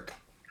homework,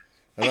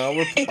 and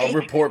I'll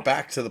report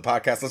back to the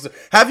podcast.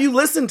 Have you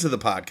listened to the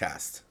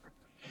podcast?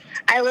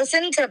 I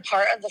listened to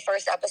part of the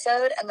first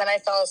episode, and then I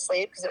fell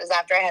asleep because it was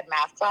after I had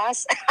math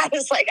class. I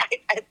was like,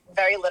 I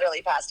very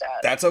literally passed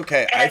out. That's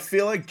okay. I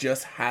feel like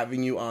just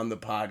having you on the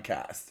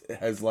podcast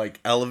has like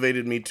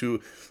elevated me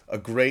to a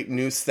great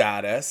new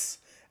status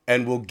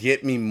and will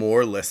get me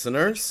more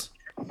listeners.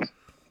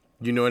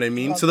 You know what I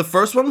mean? So the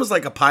first one was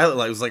like a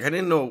pilot. I was like, I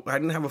didn't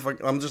have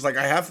I'm just like,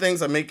 I have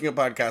things, I'm making a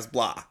podcast,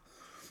 blah.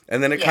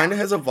 And then it kind of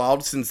has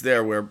evolved since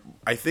there where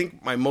I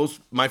think my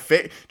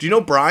favorite, do you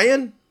know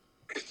Brian?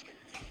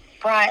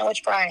 Brian,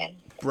 which Brian?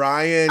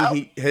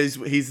 Brian,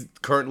 he's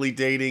currently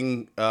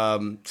dating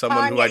someone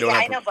who I don't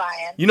have. I know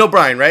Brian. You know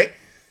Brian, right?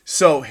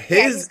 So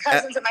he's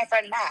cousins with my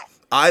friend Matt.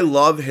 I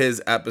love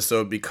his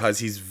episode because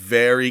he's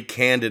very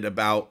candid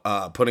about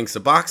putting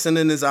Suboxone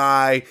in his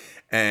eye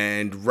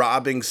and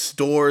robbing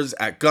stores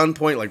at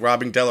gunpoint, like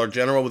robbing Dollar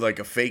General with like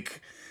a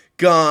fake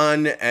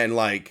gun, and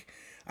like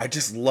I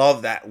just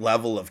love that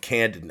level of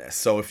candidness.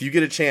 So if you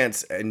get a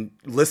chance and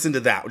listen to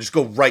that, just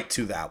go right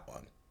to that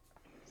one.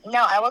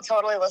 No, I will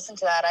totally listen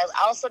to that. I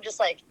also just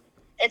like,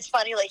 it's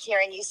funny like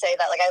hearing you say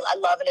that. Like I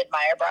love and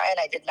admire Brian.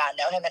 I did not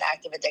know him in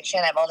active addiction.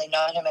 I've only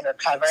known him in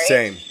recovery.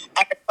 Same.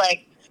 And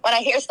like when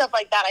I hear stuff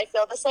like that, I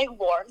feel this like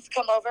warmth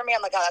come over me.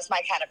 I'm like, oh, that's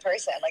my kind of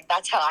person. Like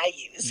that's how I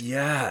use.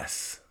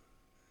 Yes.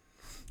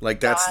 Like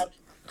that's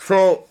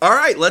so. All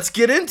right, let's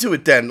get into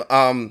it then.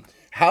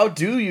 How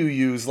do you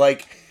use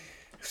like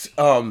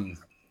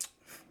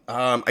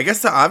I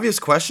guess the obvious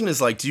question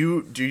is like,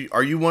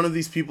 are you one of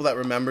these people that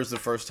remembers the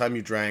first time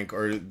you drank,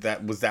 or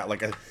was that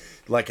like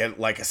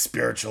a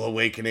spiritual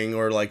awakening,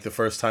 or like the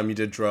first time you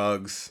did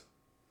drugs?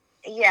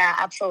 Yeah,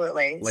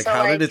 absolutely. Like, so,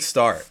 how did it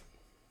start?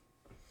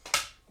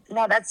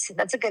 No, that's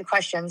a good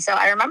question. So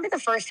I remember the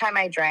first time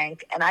I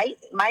drank, and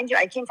mind you,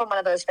 I came from one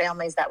of those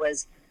families that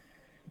was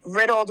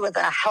riddled with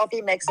a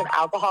healthy mix of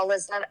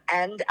alcoholism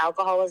and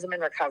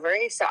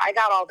recovery. So I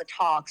got all the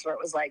talks where it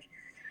was like,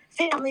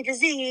 family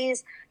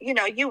disease,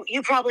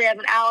 you probably have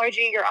an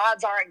allergy, your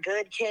odds aren't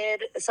good,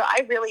 kid. So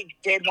I really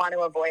did want to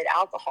avoid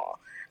alcohol.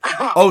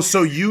 Oh,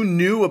 so you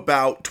knew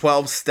about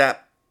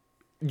 12-step,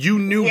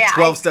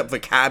 12-step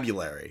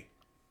vocabulary.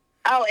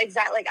 Oh,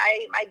 exactly. Like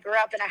I grew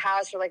up in a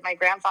house where like my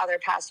grandfather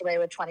passed away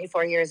with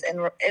 24 years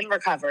in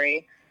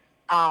recovery,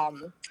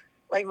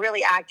 like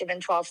really active in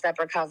 12-step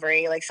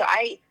recovery. Like, so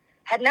I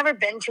had never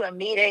been to a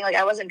meeting. Like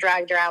I wasn't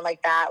dragged around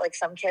like that, like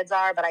some kids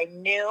are, but I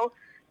knew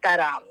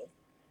that,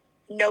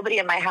 nobody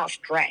in my house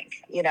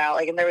drank,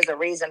 and there was a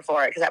reason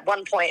for it. Because at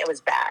one point it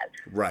was bad.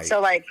 Right. So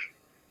like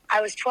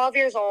I was 12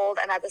 years old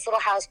and at this little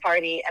house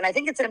party. And I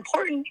think it's an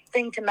important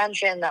thing to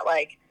mention that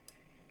like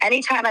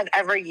anytime I've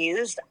ever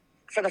used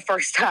for the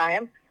first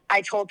time,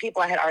 I told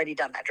people I had already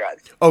done that drug.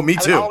 Oh, me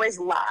too. I would always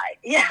lie.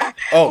 Yeah.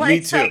 Oh, like, me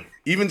too. So,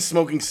 even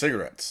smoking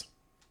cigarettes.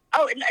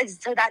 Oh,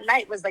 so that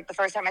night was like the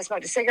first time I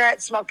smoked a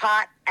cigarette, smoked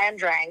pot, and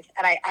drank.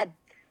 And I had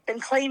been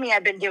claiming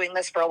I'd been doing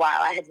this for a while.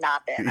 I had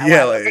not been.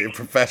 Yeah, like a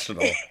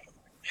professional.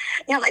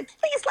 Yeah, like,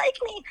 please like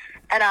me.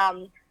 And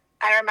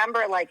I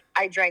remember like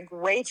I drank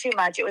way too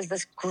much. It was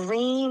this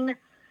green,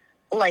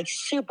 like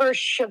super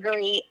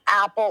sugary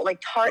apple,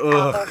 like tart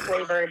apple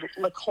flavored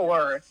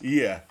liqueur.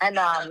 Yeah. And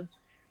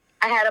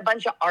I had a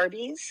bunch of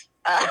Arby's,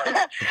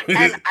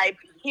 and I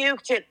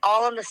puked it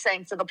all in the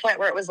sink to the point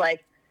where it was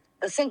like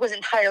the sink was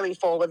entirely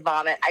full with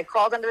vomit. I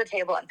crawled under the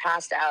table and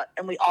passed out,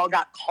 and we all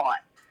got caught.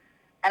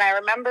 And I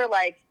remember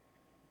like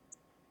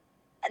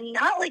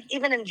not like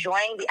even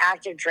enjoying the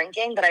act of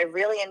drinking, but I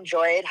really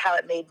enjoyed how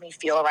it made me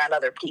feel around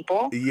other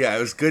people. Yeah, it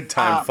was good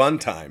time, fun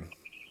time.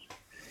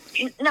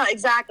 No,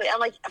 exactly. And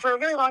like for a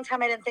really long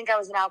time, I didn't think I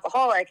was an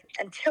alcoholic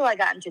until I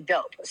got into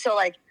dope. So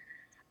like,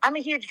 I'm a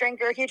huge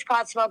drinker, a huge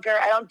pot smoker.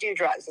 I don't do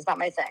drugs. It's not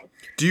my thing.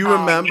 Do you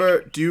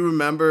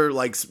remember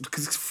like,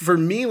 because for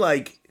me,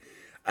 like,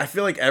 I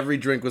feel like every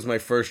drink was my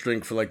first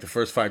drink for like the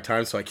first 5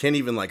 times. So I can't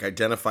even like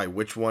identify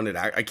which one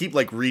I keep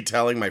like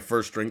retelling my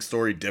first drink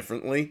story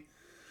differently.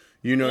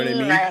 You know what I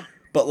mean? Right.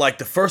 But like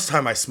the first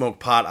time I smoked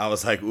pot, I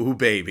was like, ooh,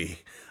 baby,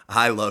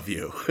 I love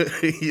you.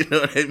 You know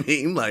what I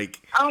mean? Like,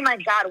 oh my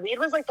God, weed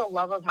was like the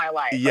love of my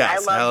life.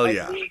 Yes, like, I loved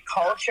hell yeah. weed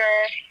culture.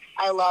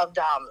 I loved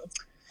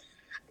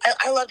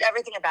I loved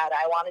everything about it.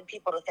 I wanted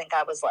people to think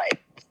I was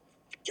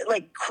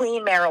like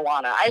queen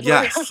marijuana.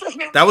 Yes,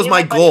 that was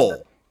my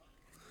goal.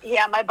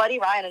 Yeah, my buddy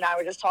Ryan and I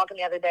were just talking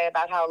the other day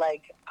about how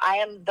like I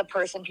am the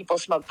person people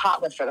smoke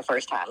pot with for the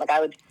first time. Like I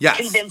would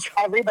convince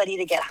everybody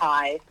to get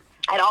high.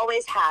 I'd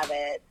always have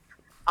it.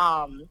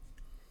 And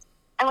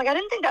like I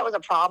didn't think that was a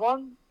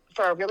problem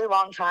for a really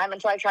long time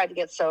until I tried to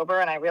get sober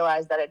and I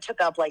realized that it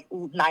took up like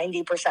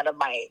 90% of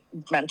my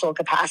mental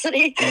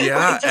capacity.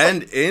 Yeah, like,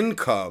 and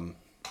income.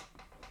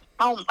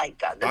 Oh my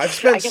God. I've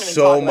spent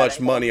so much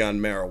money on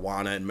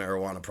marijuana and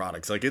marijuana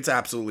products. Like, it's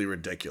absolutely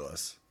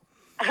ridiculous.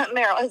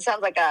 It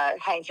sounds like a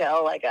Hank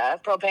Hill, like a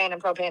propane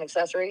and propane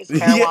accessories.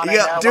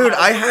 Yeah, dude,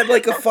 I had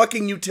like a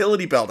fucking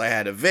utility belt. I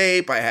had a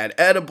vape, I had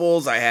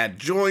edibles, I had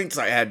joints,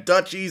 I had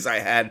Dutchies, I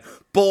had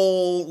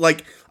bowl.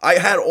 Like, I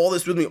had all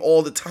this with me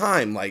all the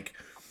time. Like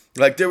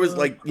there was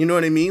like, you know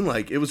what I mean?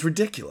 Like, it was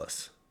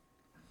ridiculous.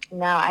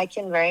 No, I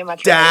can very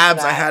much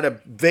dabs. I had a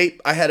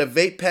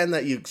vape pen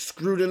that you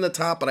screwed in the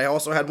top, but I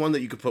also had one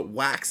that you could put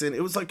wax in.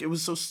 It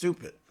was so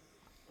stupid.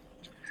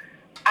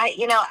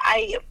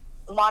 I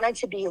wanted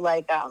to be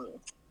like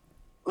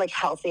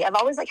healthy. I've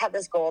always like had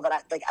this goal that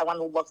I want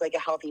to look like a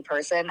healthy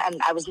person,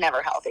 and I was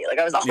never healthy. Like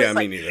I was always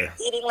me neither.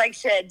 Eating like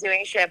shit,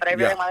 doing shit, but I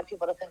really wanted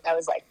people to think I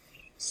was like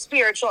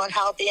spiritual and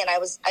healthy, and I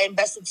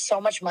invested so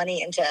much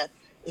money into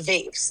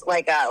vapes,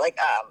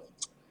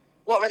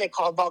 what were they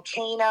called?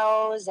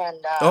 Volcanoes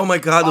and oh my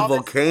God, the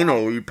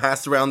volcano! You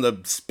passed around the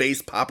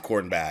space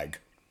popcorn bag.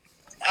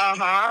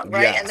 Right.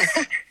 Yes.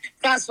 And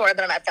fast forward,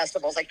 then I'm at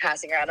festivals, like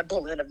passing around a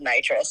balloon of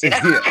nitrous. You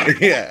know?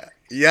 Yeah.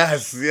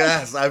 Yes.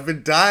 I've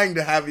been dying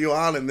to have you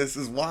on, and this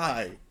is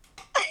why.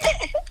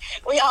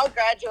 We all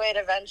graduate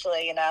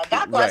eventually, you know.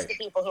 God bless the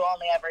people who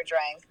only ever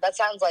drank. That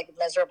sounds like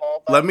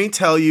miserable. But... Let me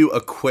tell you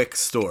a quick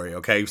story,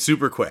 okay?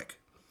 Super quick.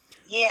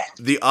 Yeah.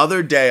 The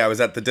other day, I was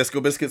at the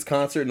Disco Biscuits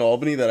concert in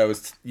Albany that I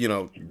was,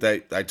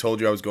 that I told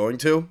you I was going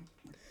to.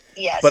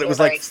 Yes. But it was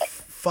like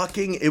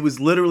it was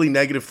literally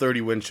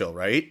 -30 wind chill,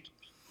 right?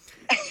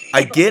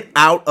 I get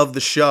out of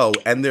the show,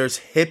 and there's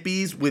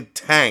hippies with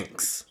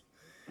tanks.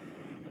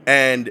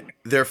 And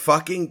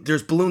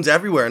there's balloons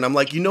everywhere. And I'm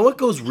like, you know what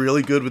goes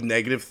really good with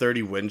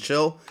 -30 wind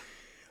chill?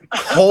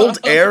 Cold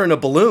air in a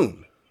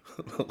balloon.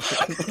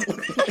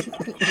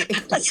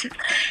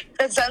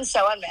 That sounds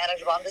so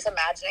unmanageable. I'm just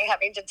imagining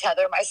having to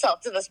tether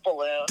myself to this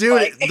balloon.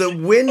 Dude, the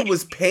wind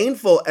was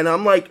painful. And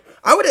I'm like,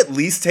 I would at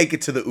least take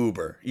it to the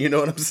Uber. You know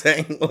what I'm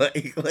saying?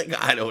 Like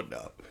I don't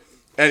know.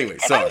 Anyway,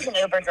 if I was an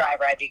Uber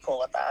driver, I'd be cool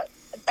with that.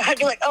 I'd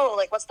be like, oh,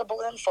 like, what's the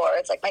balloon for?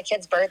 It's like my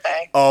kid's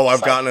birthday. Oh,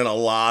 I've gotten in a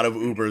lot of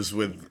Ubers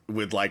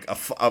with like a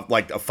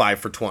 5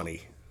 for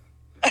 $20.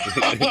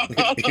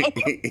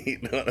 You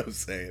know what I'm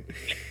saying?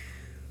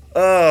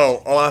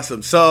 Oh,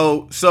 awesome.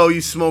 So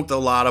you smoked a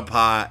lot of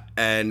pot,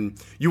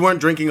 and you weren't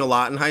drinking a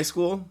lot in high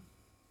school?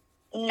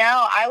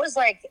 No, I was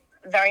like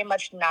very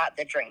much not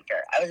the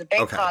drinker. I was a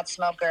big pot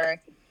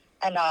smoker,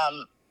 and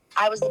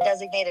I was the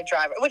designated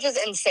driver, which is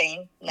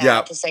insane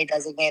now to say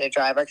designated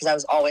driver because I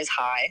was always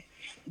high.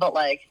 But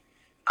like,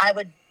 I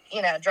would,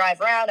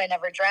 drive around. I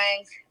never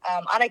drank.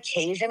 On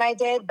occasion I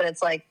did, but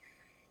it's like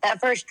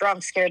that first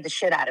drunk scared the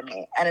shit out of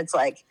me. And it's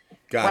like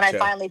when I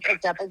finally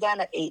picked up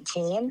again at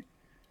 18,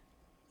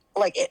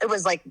 like it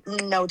was like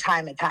no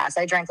time had passed.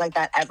 I drank like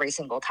that every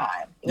single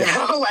time. You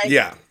know, like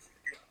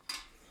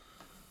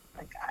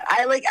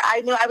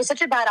I knew I was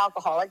such a bad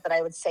alcoholic that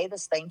I would say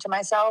this thing to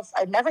myself.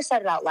 I'd never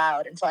said it out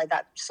loud until I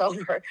got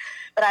sober.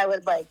 But I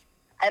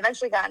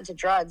eventually got into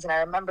drugs, and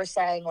I remember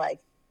saying, like,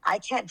 I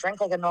can't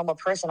drink like a normal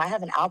person. I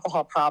have an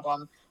alcohol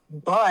problem,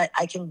 but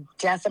I can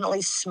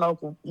definitely smoke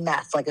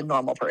meth like a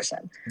normal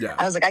person. Yeah.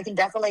 I was like, I can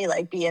definitely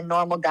like be a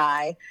normal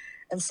guy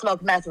and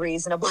smoke meth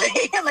reasonably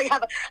and like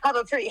have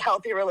a pretty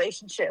healthy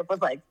relationship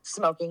with like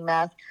smoking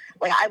meth.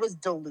 Like I was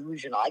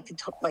delusional. I could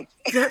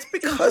that's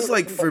because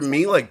like for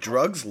me, like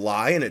drugs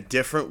lie in a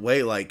different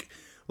way. Like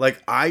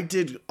I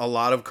did a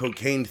lot of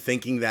cocaine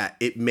thinking that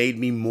it made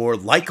me more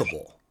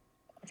likable.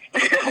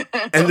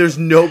 And there's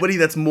nobody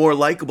that's more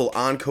likable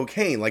on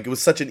cocaine. Like, it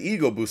was such an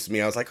ego boost to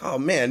me. I was like, oh,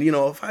 man,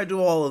 if I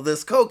do all of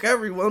this coke,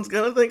 everyone's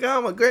going to think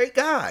I'm a great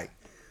guy.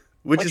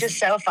 Which is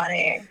so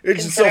funny.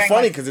 It's just so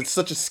funny because it's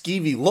such a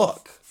skeevy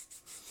look.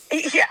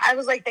 Yeah, I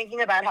was, like,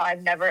 thinking about how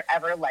I've never,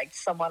 ever liked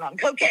someone on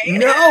cocaine.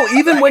 No,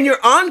 even when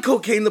you're on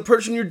cocaine, the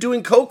person you're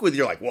doing coke with,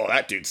 you're like, well,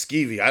 that dude's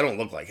skeevy. I don't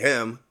look like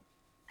him.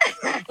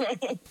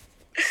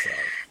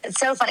 It's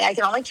so funny. I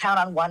can only count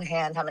on one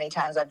hand how many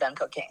times I've done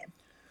cocaine.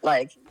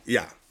 Like,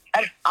 yeah.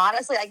 And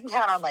honestly, I can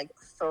count on like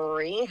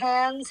 3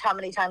 hands how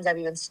many times I've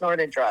even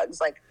snorted drugs.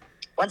 Like,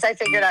 once I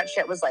figured out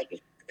shit was like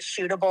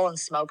shootable and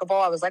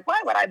smokable, I was like, why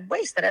would I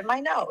waste it in my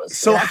nose?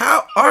 So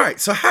how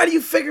do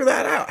you figure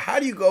that out? How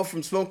do you go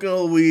from smoking a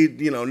little weed,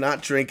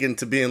 not drinking,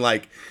 to being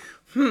like,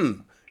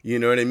 you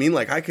know what I mean?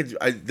 Like,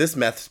 this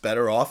meth's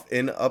better off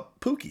in a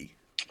Pookie.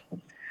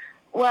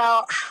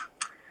 Well,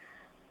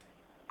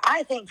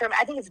 I think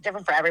it's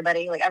different for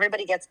everybody. Like,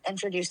 everybody gets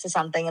introduced to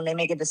something and they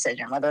make a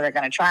decision whether they're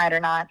going to try it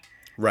or not.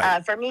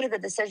 Right. For me, the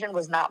decision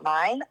was not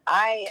mine.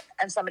 I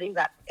am somebody who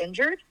got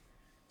injured.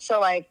 So,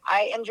 like,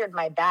 I injured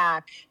my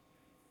back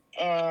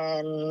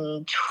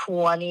in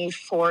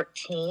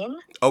 2014.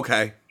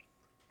 Okay.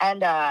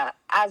 And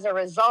as a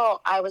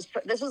result,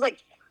 this was like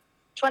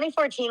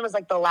 2014 was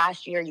like the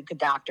last year you could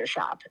doctor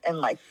shop, and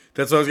like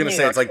that's what I was gonna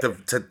say. It's like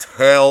the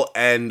tail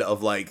end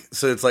of like,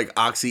 so it's like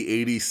Oxy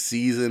 80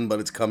 season, but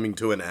it's coming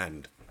to an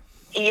end.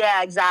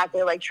 Yeah,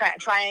 exactly. Like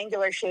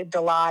triangular shaped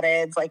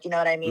Dilaudids, like, you know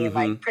what I mean? Mm-hmm.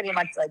 Like pretty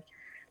much like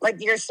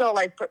you're still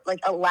like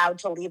allowed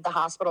to leave the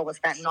hospital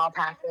with fentanyl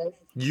patches.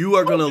 You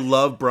are gonna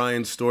love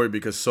Brian's story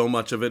because so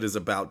much of it is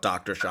about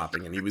doctor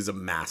shopping, and he was a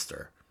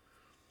master.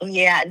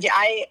 Yeah,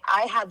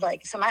 I had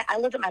like I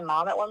lived with my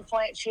mom at one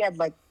point. She had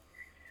like,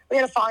 we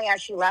had a falling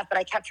out. She left, but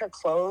I kept her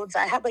clothes.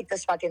 I had like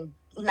this fucking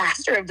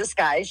master of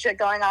disguise shit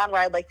going on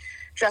where I'd like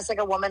dress like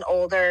a woman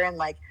older and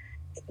like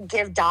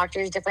give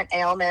doctors different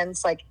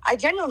ailments. Like, I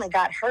genuinely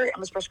got hurt and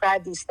was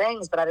prescribed these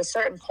things, but at a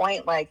certain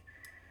point, like,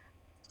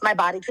 my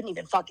body couldn't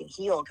even fucking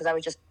heal because I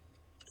was just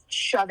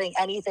shoving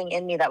anything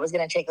in me that was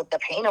going to take the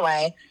pain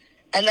away.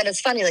 And then it's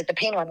funny, like, the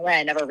pain went away.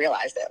 I never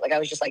realized it. Like, I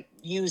was just like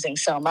using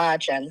so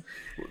much, and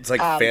it's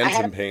like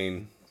phantom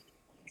pain.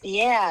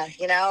 Yeah,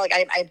 like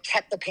I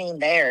kept the pain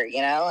there,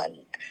 and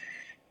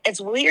it's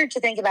weird to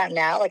think about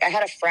now. Like, I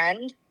had a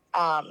friend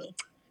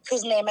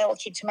whose name I will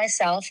keep to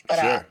myself, but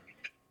sure.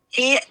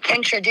 He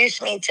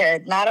introduced me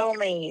to not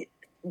only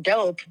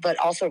dope but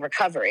also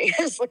recovery.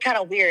 It's kind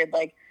of weird.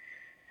 Like,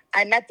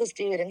 I met this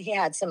dude and he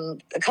had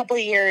a couple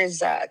of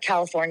years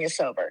California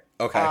sober.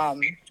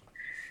 Okay.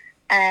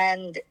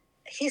 And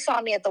he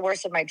saw me at the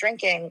worst of my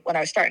drinking when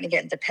I was starting to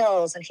get into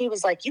pills, and he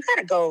was like, you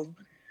got to go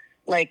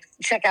like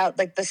check out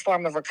like this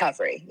form of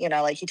recovery.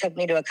 Like, he took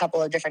me to a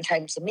couple of different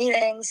types of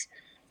meetings.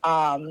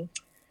 And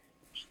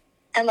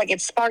like,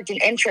 it sparked an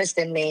interest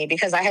in me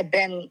because I had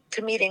been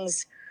to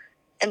meetings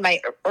in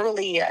my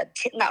early,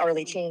 not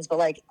early teens, but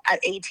like at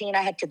 18,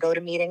 I had to go to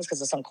meetings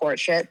because of some court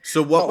shit.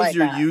 So what was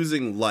your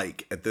using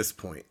like at this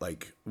point?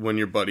 Like, when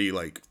your buddy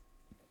like,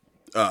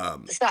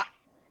 Stop.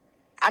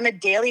 I'm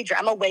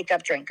a wake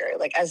up drinker.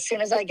 Like, as soon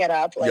as I get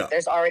up, like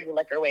there's already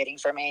liquor waiting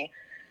for me.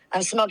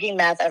 I'm smoking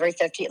meth every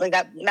 15, like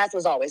that meth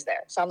was always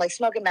there. So I'm like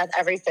smoking meth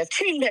every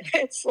 15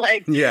 minutes.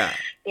 Like, yeah,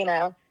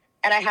 and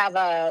I have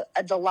a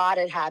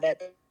Dilaudid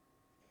habit.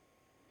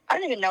 I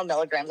don't even know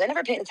milligrams. I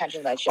never paid attention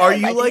to that shit. Are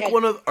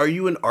you are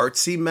you an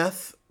artsy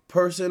meth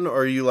person, or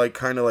are you like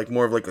kind of like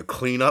more of like a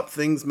clean up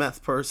things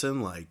meth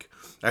person? Like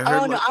I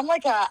heard. Oh no, I'm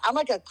like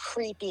a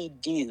creepy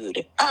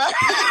dude.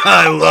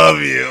 I love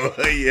you.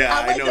 Yeah,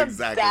 I'm like I know a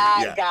exactly.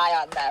 bad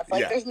guy on meth.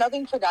 Like Yeah. there's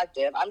nothing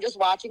productive. I'm just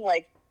watching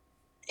like.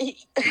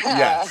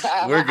 Yes,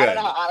 we're good. I don't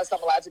know how honest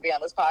I'm allowed to be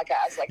on this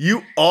podcast. Like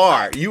you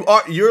are.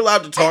 You're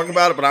allowed to talk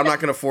about it, but I'm not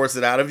going to force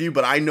it out of you.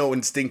 But I know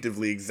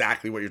instinctively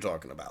exactly what you're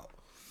talking about.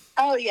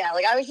 Oh yeah,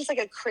 like I was just like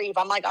a creep.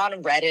 I'm like on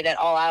Reddit at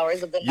all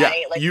hours of the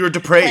night. Like you were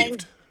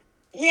depraved.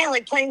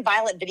 Like playing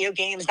violent video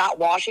games, not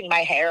washing my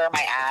hair or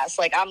my ass.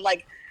 Like I'm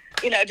like,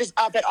 just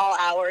up at all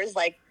hours,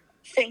 like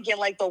thinking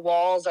like the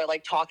walls are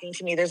like talking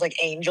to me. There's like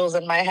angels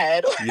in my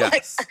head.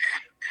 Yes. Like,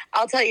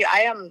 I'll tell you,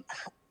 I'm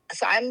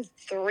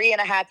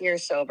 3.5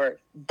 years sober,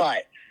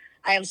 but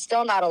I am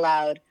still not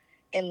allowed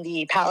in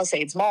the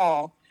Palisades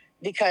Mall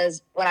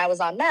because when I was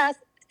on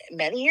meth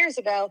many years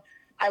ago,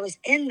 I was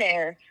in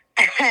there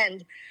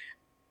and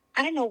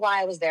I don't know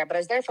why I was there, but I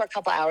was there for a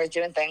couple hours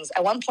doing things.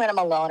 At one point, I'm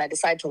alone. I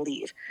decide to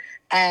leave.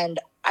 And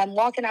I'm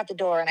walking out the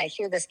door, and I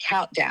hear this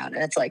countdown,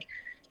 and it's like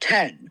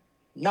 10,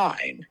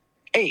 9,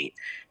 8.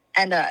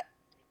 And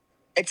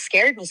it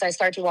scared me, so I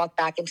started to walk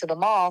back into the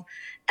mall,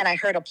 and I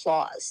heard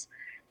applause.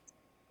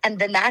 And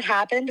then that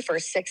happened for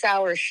 6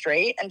 hours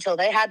straight until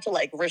they had to,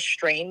 like,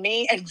 restrain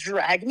me and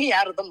drag me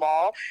out of the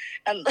mall.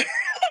 And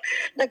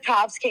the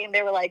cops came.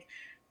 They were like,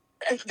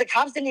 the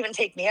cops didn't even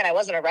take me in. I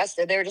wasn't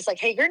arrested. They were just like,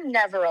 hey, you're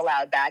never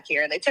allowed back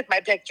here. And they took my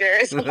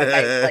pictures,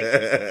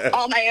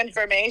 all my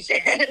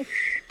information.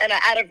 And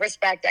out of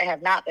respect, I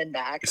have not been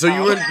back. So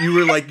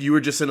you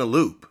were just in a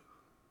loop.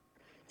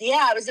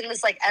 Yeah, I was in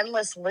this like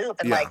endless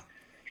loop. And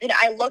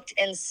I looked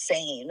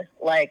insane.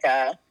 Like,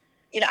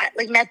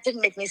 like meth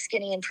didn't make me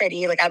skinny and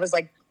pretty. Like I was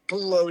like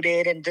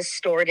bloated and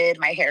distorted.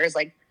 My hair is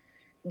like,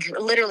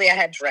 literally I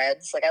had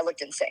dreads. Like I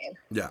looked insane.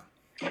 Yeah.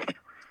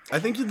 I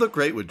think you'd look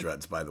great with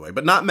dreads, by the way,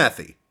 but not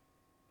methy.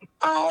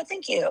 Oh,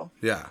 thank you.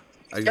 Yeah.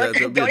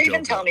 Don't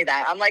even tell me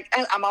that. I'm like,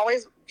 I'm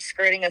always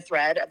skirting a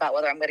thread about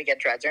whether I'm going to get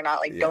dreads or not.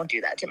 Like, don't do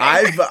that to me.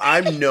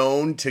 I'm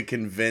known to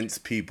convince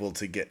people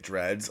to get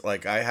dreads.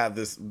 Like, I have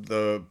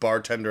the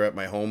bartender at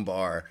my home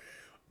bar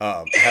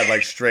had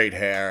like straight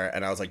hair,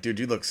 and I was like, dude,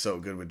 you look so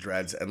good with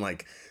dreads. And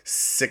like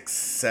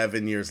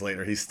 6-7 years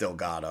later, he still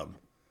got them.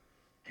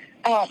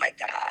 Oh my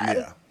God.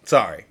 Yeah.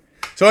 Sorry.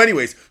 So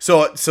anyways,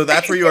 so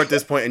that's where you are at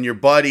this point, and your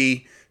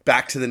buddy,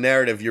 back to the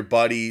narrative, your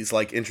buddies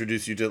like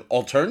introduced you to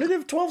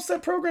alternative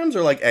 12-step programs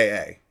or like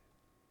AA?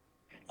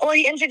 Well,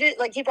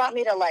 he brought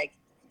me to like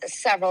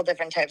several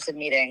different types of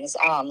meetings,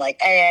 like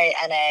AA,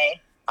 NA.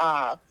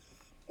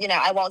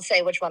 I won't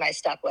say which one I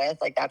stuck with,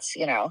 like that's,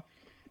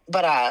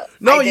 but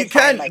no, you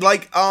can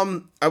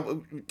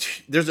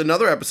there's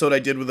another episode I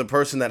did with a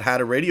person that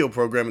had a radio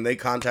program, and they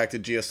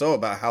contacted GSO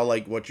about how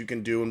like what you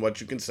can do and what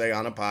you can say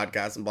on a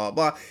podcast and blah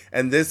blah.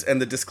 And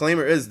the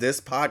disclaimer is this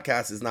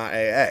podcast is not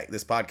AA.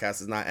 This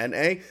podcast is not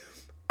NA.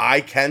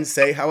 I can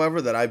say,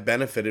 however, that I've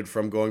benefited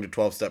from going to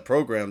 12-step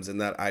programs,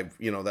 and that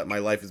that my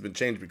life has been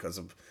changed because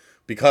of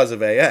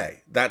AA.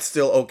 That's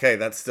still okay.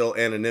 That's still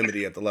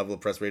anonymity at the level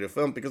of Press Radio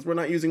Film because we're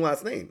not using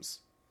last names.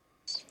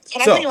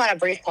 Can I put you on a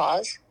brief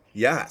pause?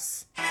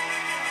 Yes.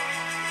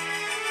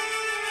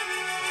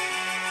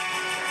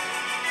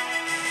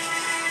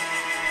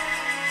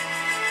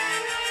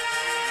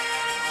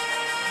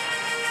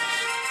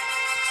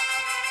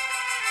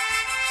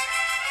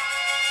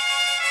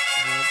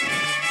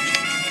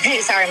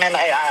 Hey, sorry, man,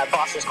 my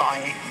boss is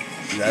calling me.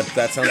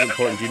 That sounds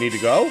important. Do you need to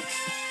go?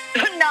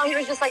 No, he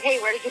was just like,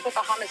 hey, where did you put the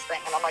hummus thing?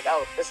 And I'm like,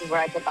 oh, this is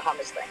where I put the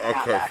hummus thing.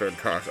 Okay,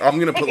 fantastic. I'm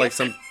going to put like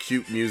some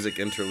cute music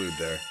interlude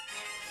there.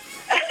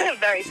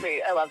 Very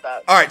sweet. I love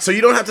that. All right, so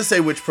you don't have to say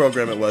which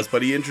program it was,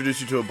 but he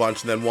introduced you to a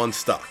bunch and then one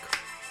stuck.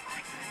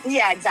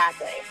 Yeah,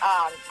 exactly.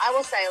 I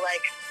will say,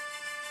 like,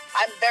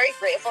 I'm very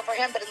grateful for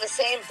him, but in the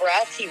same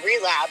breath, he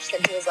relapsed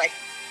and he was like,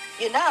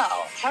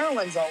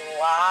 heroin's a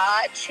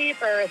lot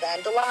cheaper than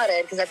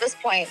Dilaudid, because at this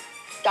point,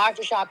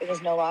 doctor shopping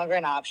is no longer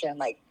an option.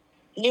 Like,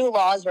 new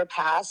laws were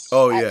passed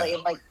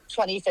in like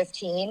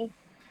 2015,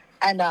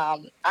 and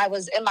I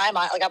was, in my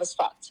mind, like, I was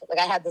fucked. Like,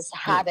 I had this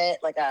habit,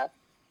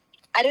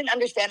 I didn't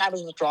understand I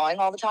was withdrawing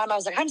all the time. I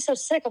was like, I'm so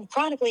sick. I'm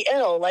chronically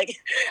ill. Like,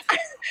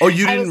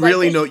 you didn't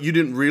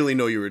really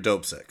know you were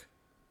dope sick.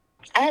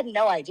 I had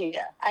no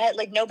idea.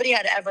 Nobody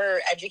had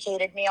ever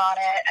educated me on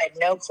it. I had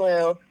no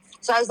clue.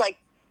 So I was like,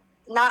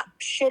 not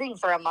shitting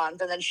for a month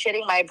and then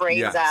shitting my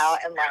brains out.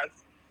 And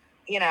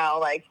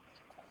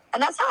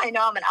and that's how I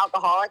know I'm an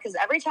alcoholic. Because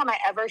every time I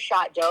ever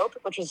shot dope,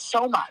 which was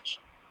so much,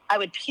 I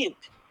would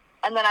puke.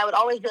 And then I would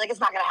always be like,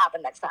 it's not going to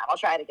happen next time. I'll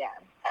try it again.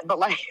 But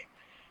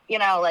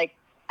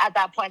at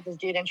that point, this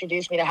dude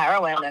introduced me to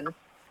heroin, and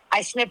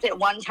I sniffed it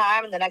one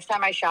time, and the next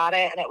time I shot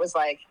it, and it was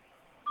like,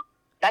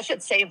 that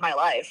shit saved my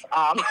life.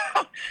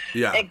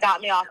 It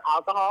got me off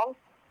alcohol.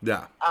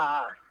 Yeah.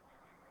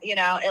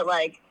 It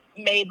like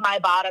made my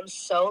bottom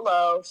so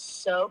low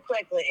so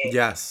quickly.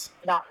 Yes.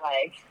 That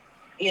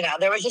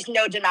there was just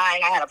no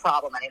denying I had a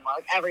problem anymore.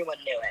 Like everyone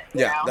knew it.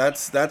 You know?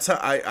 That's how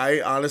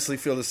I honestly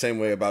feel the same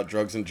way about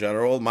drugs in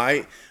general.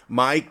 My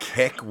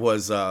kick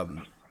was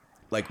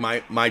Like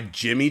my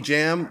Jimmy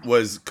Jam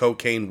was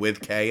cocaine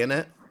with K in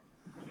it.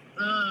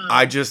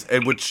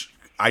 Which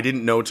I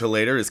didn't know till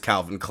later is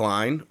Calvin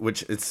Klein,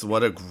 which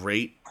what a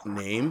great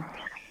name.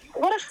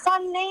 What a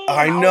fun name.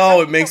 I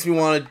know, it makes me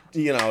want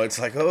to, it's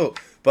like, oh.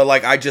 But,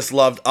 like, I just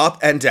loved up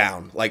and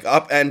down. Like,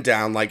 up and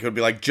down. Like, it would be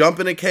like, jump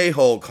in a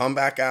K-hole, come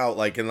back out.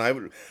 Like, and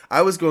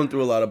I was going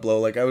through a lot of blow.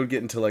 Like, I would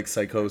get into, like,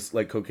 psychosis,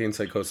 like, cocaine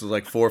psychosis,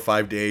 like, 4 or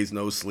 5 days,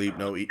 no sleep,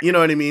 no eat. You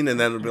know what I mean? And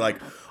then it would be like,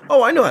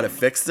 oh, I know how to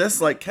fix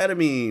this. Like,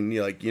 ketamine.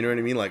 You know what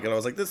I mean? Like, and I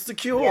was like, this is the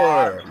cure.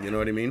 Yeah. You know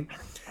what I mean?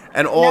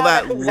 And all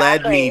that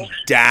led me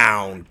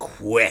down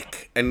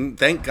quick. And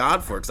thank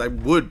God for it, because I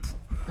would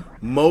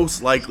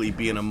most likely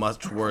be in a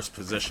much worse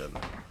position.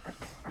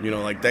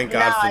 Like, thank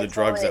God for the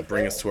drugs that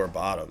bring us to our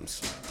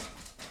bottoms.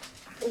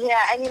 Yeah,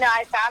 and,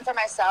 I found for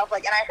myself,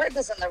 like, and I heard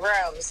this in the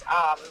rooms,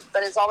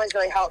 but it's always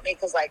really helped me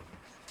because, like,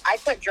 I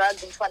quit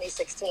drugs in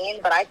 2016,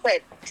 but I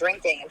quit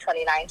drinking in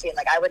 2019.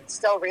 Like, I would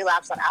still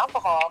relapse on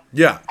alcohol.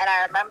 Yeah. And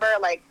I remember,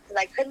 like, because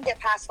I couldn't get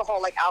past the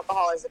whole, like,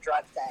 alcohol is a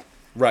drug thing.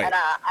 Right. And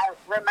I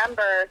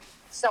remember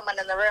someone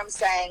in the room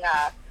saying,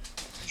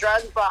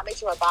 drugs brought me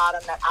to a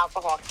bottom that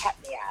alcohol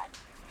kept me at.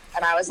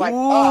 And I was like,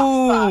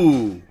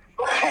 oh,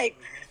 fuck.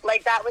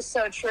 Like, that was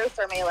so true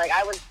for me. Like,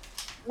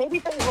 maybe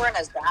things weren't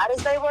as bad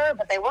as they were,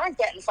 but they weren't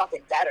getting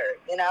fucking better,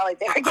 Like,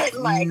 they were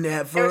getting, like... I've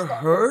never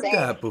heard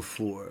that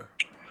before.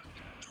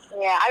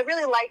 Yeah, I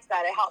really liked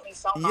that. It helped me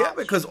so much. Yeah,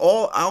 because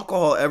all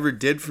alcohol ever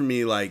did for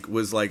me, like,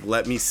 was, like,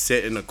 let me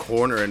sit in a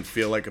corner and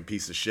feel like a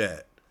piece of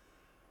shit.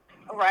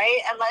 Right?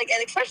 And, like,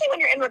 and especially when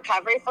you're in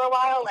recovery for a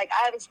while, like,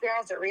 I have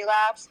experienced a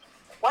relapse.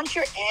 Once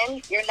you're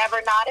in, you're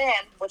never not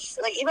in, which,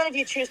 like, even if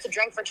you choose to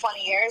drink for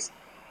 20 years...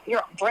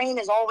 your brain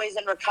is always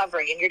in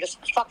recovery, and you're just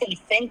fucking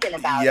thinking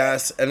about it.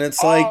 Yes, and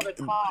it's like,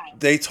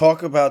 they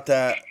talk about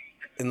that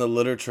in the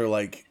literature,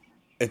 like,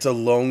 it's a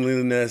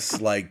loneliness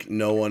like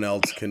no one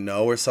else can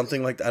know, or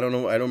something like that. I don't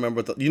know. I don't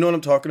remember. You know what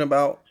I'm talking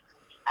about?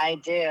 I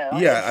do.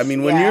 Yeah, I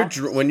mean, when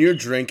you're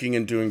drinking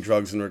and doing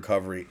drugs in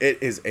recovery, it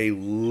is a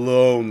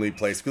lonely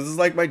place, because it's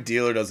like my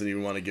dealer doesn't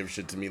even want to give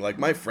shit to me. Like,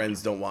 my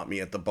friends don't want me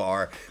at the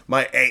bar,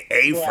 my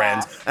AA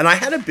friends, and I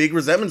had a big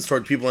resentment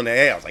toward people in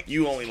AA. I was like,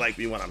 you only like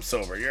me when I'm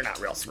sober. You're not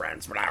real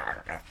friends.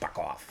 Fuck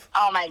off.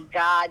 Oh my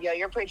God, yo,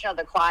 you're preaching to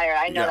the choir.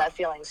 I know that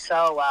feeling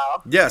so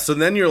well. Yeah, so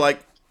then you're like,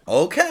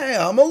 okay,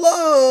 I'm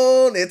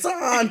alone. It's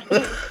on.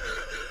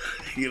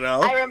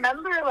 I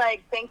remember,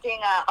 like, thinking,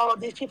 oh,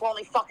 these people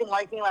only fucking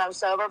like me when I'm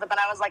sober. But then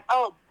I was like,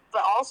 oh,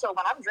 but also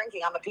when I'm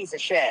drinking, I'm a piece of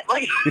shit.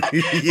 Like,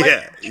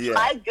 yeah.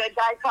 My good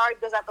guy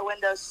card goes out the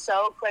window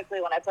so quickly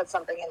when I put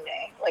something in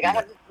me. Like, I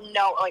have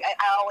I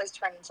always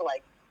turn into,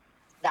 like,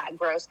 that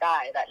gross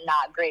guy, that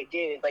not great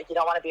dude. Like, you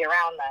don't want to be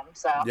around them.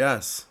 So,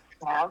 yes.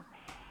 Well,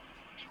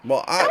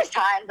 there was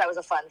times I was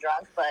a fun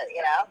drunk, but,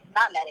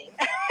 not many.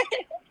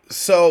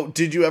 So,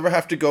 did you ever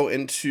have to go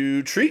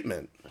into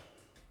treatment?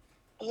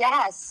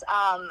 Yes.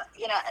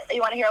 You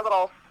want to hear a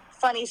little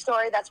funny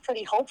story that's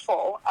pretty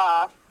hopeful?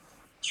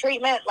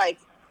 Treatment, like,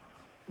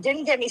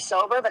 didn't get me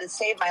sober, but it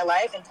saved my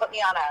life and put me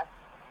on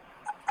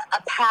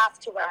a path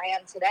to where I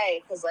am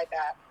today. Because, like,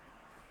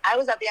 I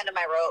was at the end of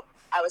my rope.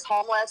 I was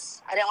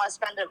homeless. I didn't want to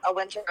spend a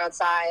winter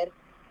outside.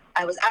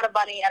 I was out of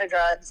money, out of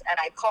drugs, and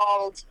I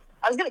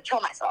was going to kill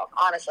myself,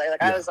 honestly.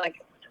 Like, I was,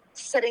 like,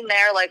 sitting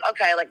there, like,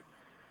 okay, like,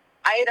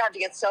 I either have to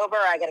get sober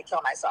or I got to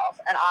kill myself.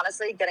 And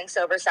honestly, getting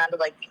sober sounded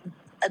like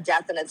a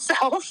death in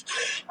itself.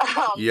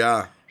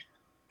 Yeah.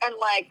 And,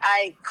 like,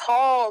 I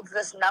called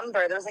this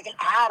number. There was, like, an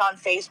ad on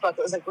Facebook.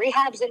 It was, like,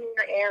 rehabs in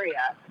your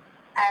area.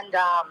 And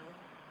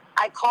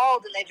I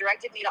called, and they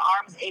directed me to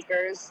Arms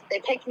Acres. They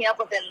picked me up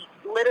within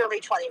literally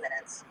 20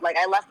 minutes. Like,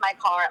 I left my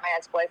car at my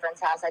ex-boyfriend's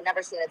house. I'd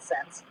never seen it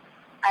since.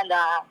 And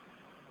I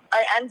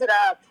ended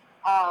up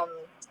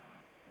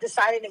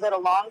deciding to go to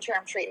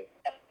long-term treatment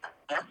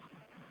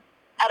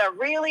at a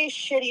really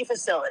shitty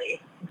facility.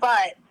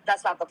 But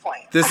that's not the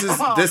point. This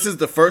is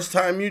the first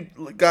time you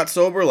got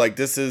sober? Like,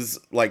 this is,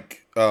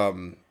 like...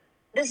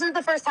 This is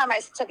the first time I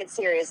took it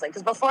seriously.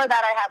 Because before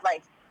that, I had,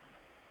 like...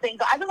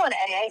 I've been going to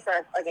AA for,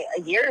 like,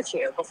 a year or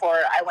two before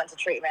I went to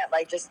treatment.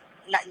 Like, just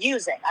not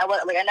using. I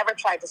never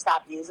tried to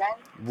stop using.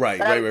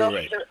 Right. I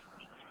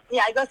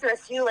go through a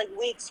few, like,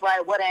 weeks where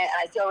I wouldn't, and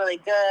I feel really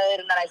good,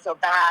 and then I feel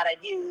bad,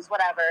 I'd use,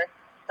 whatever.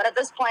 But at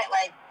this point,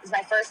 like, it's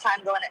my first time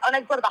going... And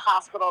I'd go to the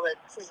hospital to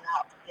clean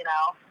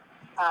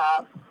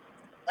up,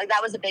 like,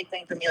 that was a big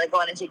thing for me, like,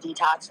 going into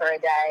detox for a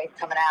day,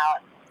 coming out.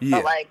 Yeah.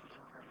 But, like,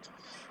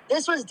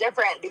 this was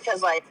different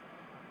because, like,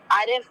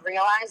 I didn't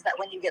realize that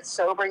when you get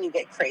sober, you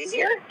get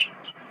crazier.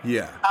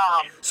 Yeah.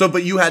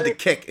 But you had to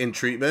kick in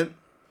treatment?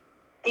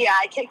 Yeah,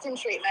 I kicked in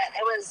treatment.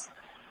 It was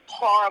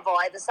horrible.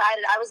 I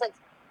decided, I was like,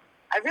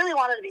 I really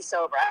wanted to be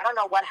sober. I don't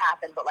know what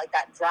happened, but, like,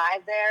 that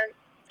drive there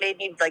made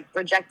me, like,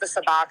 reject the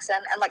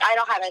Suboxone. And, like, I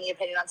don't have any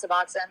opinion on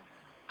Suboxone.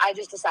 I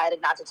just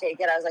decided not to take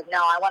it. I was like, no,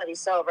 I want to be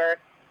sober.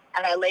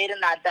 And I laid in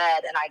that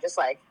bed, and I just,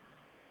 like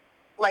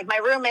my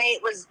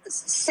roommate was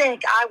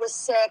sick. I was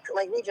sick.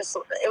 Like,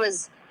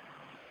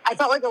 I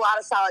felt like a lot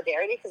of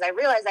solidarity because I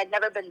realized I'd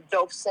never been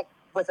dope sick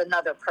with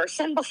another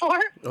person before.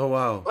 Oh,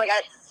 wow. Like,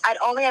 I'd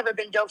only ever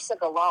been dope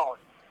sick alone,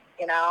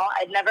 you know?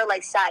 I'd never,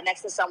 like, sat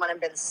next to someone and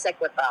been sick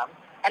with them.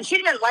 And she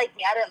didn't like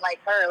me. I didn't like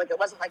her. Like, it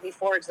wasn't like we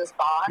forged this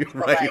bond.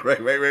 But,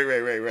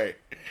 Right.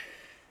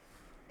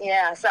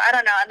 Yeah, so I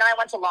don't know. And then I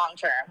went to long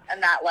term,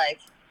 and that, like,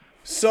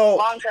 so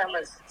long term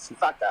was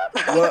fucked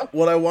up.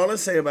 what I want to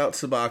say about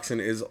Suboxone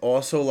is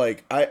also,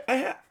 like,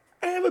 I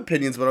have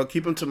opinions, but I'll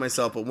keep them to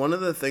myself. But one of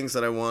the things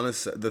that I want to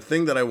say, the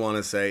thing that I want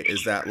to say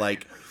is that,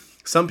 like,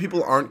 some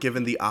people aren't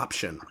given the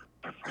option.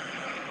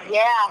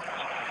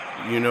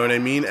 Yeah. You know what I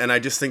mean? And I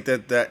just think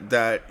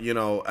that you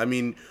know, I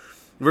mean,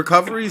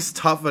 recovery's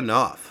tough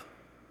enough.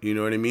 You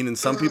know what I mean? And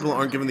some people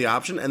aren't given the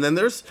option. And then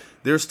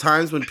there's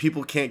times when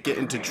people can't get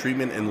into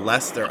treatment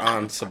unless they're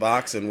on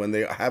Suboxone when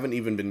they haven't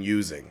even been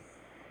using.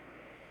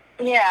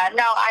 Yeah,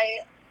 no,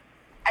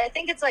 I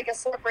think it's like a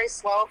slippery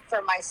slope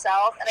for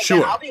myself. And again,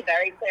 sure. I'll be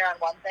very clear on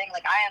one thing.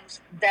 Like, I am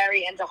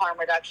very into harm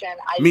reduction.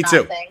 Me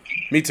too.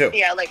 Me too.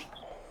 Yeah, like,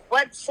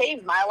 what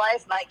saved my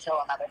life might kill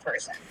another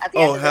person at the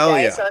end of the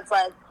day. Yeah. So it's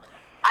like,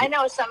 I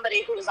know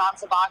somebody who was on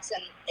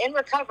Suboxone in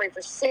recovery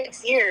for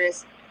 6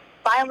 years,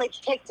 finally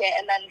kicked it,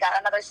 and then got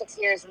another 6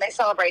 years, and they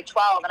celebrate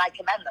 12, and I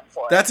commend them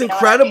for it. That's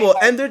incredible.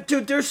 I mean?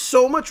 And there's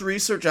so much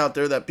research out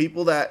there that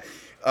people that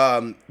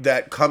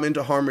come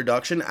into harm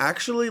reduction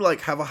actually,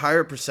 like, have a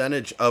higher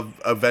percentage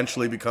of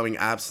eventually becoming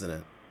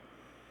abstinent.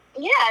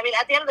 Yeah, I mean,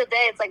 at the end of the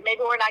day, it's like,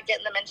 maybe we're not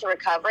getting them into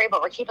recovery,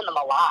 but we're keeping them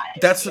alive.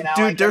 That's, dude,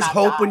 like, there's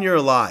hope when you're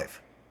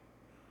alive.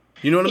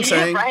 You know what I'm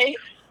saying? Right?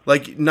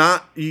 Like,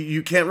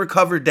 you can't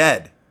recover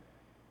dead.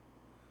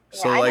 Yeah,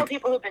 so, I like, know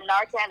people who've been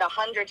Narcaned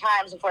 100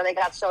 times before they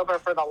got sober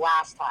for the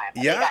last time.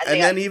 Yeah, and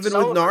then even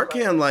with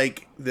Narcan,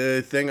 like,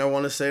 the thing I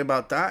want to say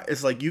about that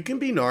is, like, you can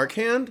be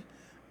Narcaned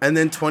and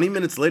then 20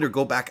 minutes later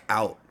go back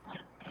out.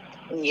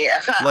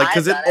 Yeah. Like,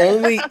 because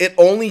it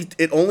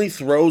only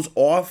throws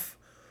off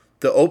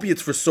the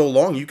opiates for so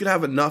long. You could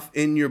have enough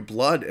in your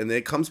blood and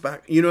it comes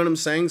back. You know what I'm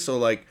saying? So,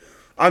 like,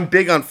 I'm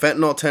big on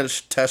fentanyl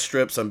test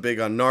strips. I'm big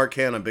on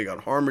Narcan. I'm big on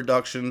harm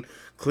reduction,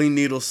 clean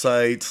needle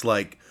sites,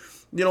 like,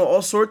 you know,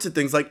 all sorts of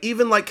things. Like,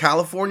 even like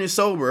California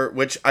Sober,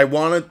 which I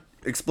want to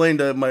explain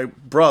to my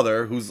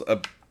brother, who's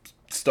a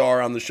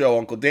star on the show,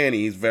 Uncle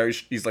Danny.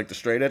 He's like the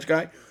straight edge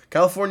guy.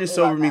 California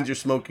Sober means you're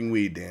smoking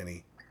weed,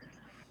 Danny.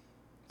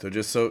 So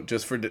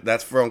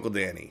that's for Uncle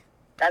Danny.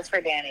 That's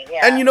for Danny,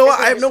 yeah. And you know what?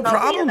 I have no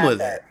problem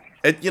with it.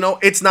 You know,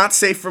 it's not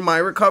safe for my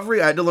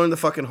recovery. I had to learn the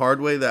fucking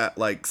hard way that,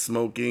 like,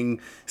 smoking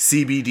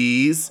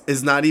CBDs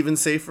is not even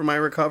safe for my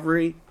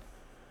recovery.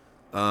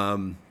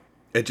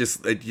 It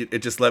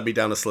just led me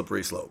down a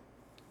slippery slope.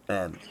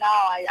 And no,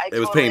 I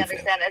totally painful.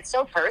 Understand. It's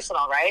so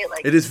personal, right?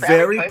 Like, it is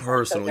very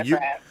personal. So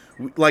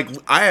like,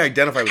 I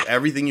identify with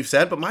everything you've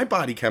said, but my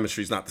body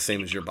chemistry is not the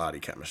same as your body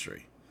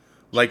chemistry.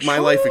 Like, my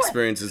life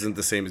experience isn't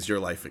the same as your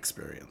life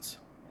experience.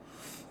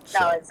 So,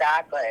 no,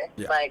 exactly.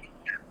 Yeah. Like,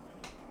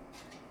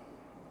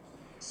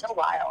 so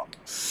wild.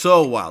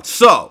 So wild.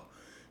 So,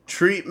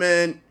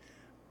 treatment,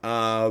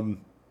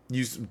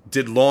 you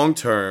did long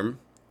term.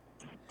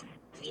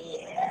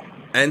 Yeah.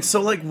 And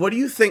so, like, what do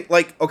you think?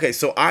 Like, okay,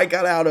 so I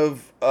got out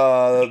of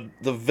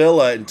the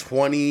villa in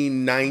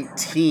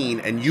 2019,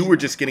 and you were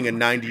just getting a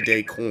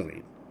 90-day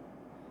coin.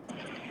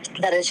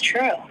 That is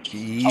true.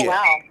 Yeah. Oh,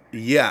 wow.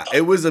 Yeah,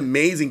 it was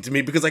amazing to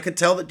me because I could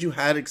tell that you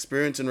had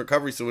experience in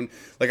recovery. So,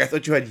 I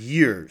thought you had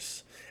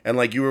years. And,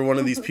 like, you were one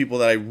of these people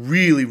that I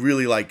really,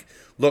 really, like,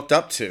 looked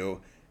up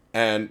to.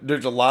 And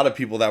there's a lot of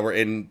people that were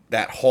in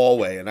that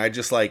hallway. And I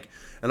just, like,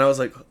 and I was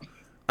like,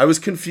 I was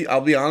confused.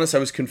 I'll be honest, I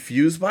was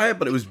confused by it,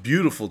 but it was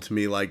beautiful to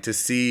me, like, to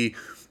see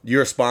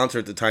your sponsor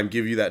at the time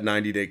give you that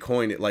 90-day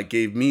coin. It, like,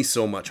 gave me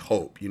so much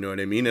hope, you know what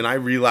I mean? And I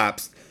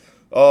relapsed,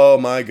 oh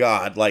my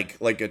God, like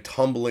a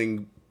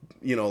tumbling,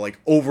 you know, like,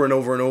 over and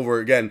over and over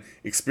again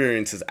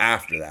experiences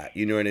after that,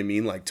 you know what I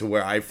mean? Like, to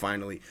where I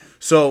finally,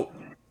 so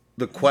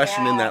the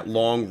question in that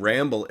long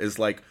ramble is,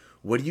 like,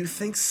 what do you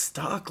think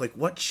stuck? Like,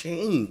 what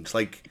changed?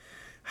 Like,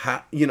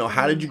 how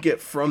did you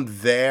get from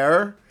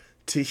there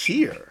to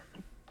here?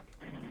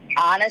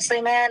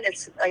 Honestly, man,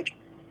 it's like,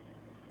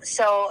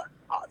 so,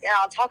 you know,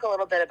 I'll talk a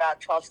little bit about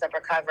 12-step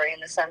recovery in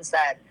the sense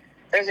that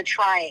there's a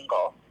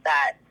triangle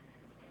that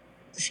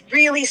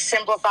really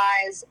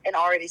simplifies an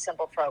already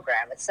simple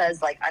program. It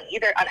says, like, on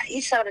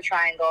each side of the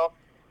triangle,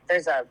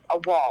 there's a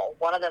wall.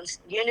 One of them's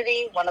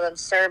unity, one of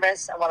them's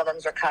service, and one of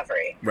them's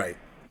recovery. Right.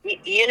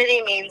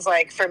 Unity means,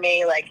 like, for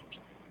me, like,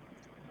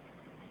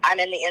 I'm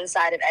in the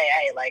inside of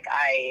AA. Like,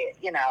 I,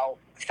 you know,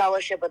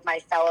 fellowship with my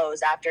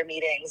fellows after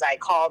meetings. I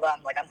call them,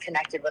 like, I'm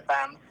connected with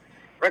them.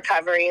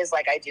 Recovery is,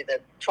 like, I do the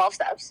 12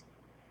 steps.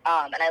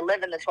 And I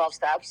live in the 12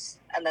 steps.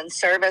 And then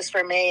service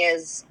for me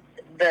is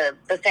the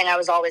thing I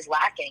was always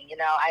lacking. You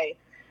know,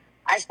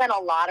 I spent a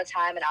lot of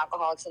time in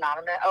Alcoholics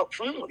Anonymous. Oh,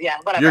 yeah,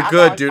 whatever. You're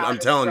good, dude. I'm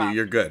telling you,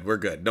 you're good. We're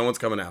good. No one's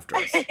coming after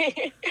us.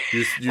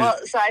 Well,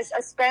 so I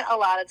spent a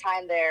lot of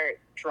time there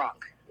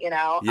drunk, you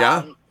know?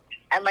 Yeah.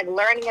 And, like,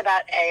 learning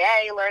about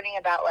AA, learning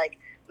about, like,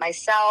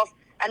 myself.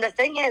 And the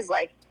thing is,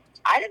 like,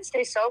 I didn't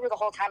stay sober the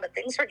whole time, but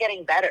things were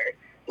getting better.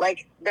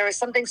 Like, there was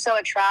something so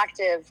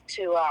attractive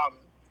to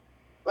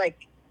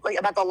like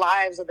about the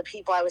lives of the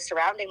people I was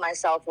surrounding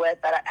myself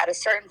with. That at a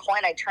certain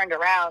point, I turned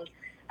around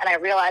and I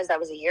realized I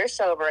was a year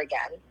sober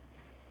again.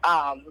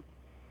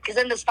 Because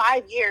in this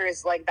 5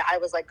 years, like that I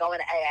was like going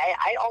to AA,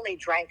 I only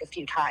drank a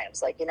few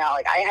times. Like, you know,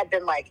 like I had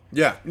been like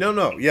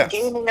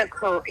gaining a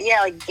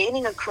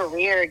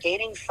career,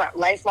 gaining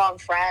lifelong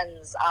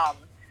friends,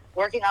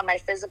 working on my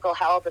physical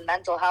health and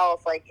mental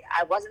health. Like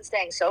I wasn't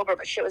staying sober,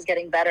 but shit was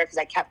getting better because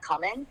I kept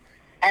coming.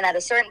 And at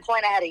a certain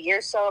point, I had a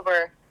year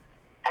sober,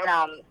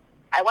 and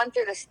I went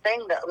through this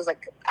thing that was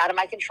like out of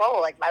my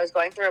control. Like I was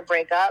going through a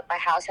breakup. My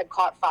house had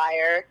caught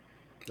fire.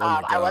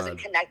 I wasn't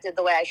connected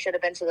the way I should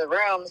have been to the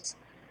rooms.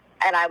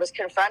 And I was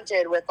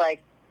confronted with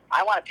like,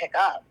 I want to pick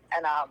up.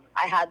 And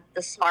I had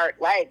the smart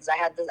legs. I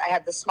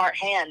had the smart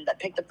hand that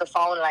picked up the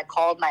phone, and I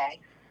called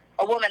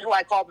a woman who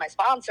I called my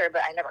sponsor,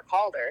 but I never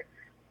called her.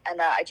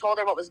 And I told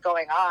her what was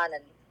going on.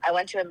 And I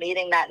went to a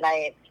meeting that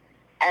night,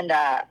 and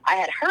I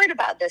had heard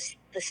about this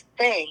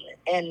thing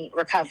in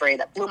recovery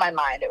that blew my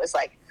mind. It was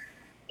like,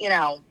 you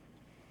know,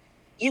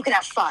 you can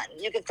have fun.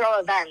 You could throw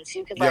events.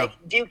 You could like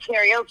do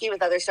karaoke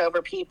with other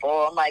sober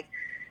people, and like,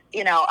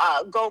 you know,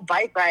 go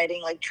bike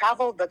riding, like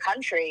travel the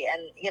country.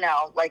 And, you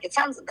know, like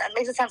that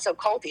makes it sound so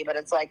culty, but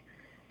it's like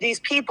these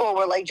people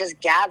were like just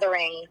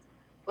gathering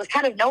with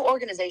kind of no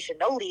organization,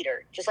 no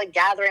leader, just like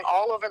gathering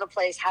all over the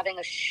place, having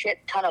a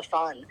shit ton of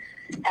fun.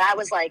 And I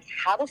was like,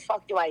 how the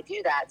fuck do I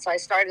do that? So I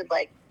started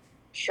like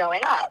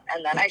showing up,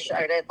 and then I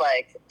started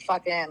like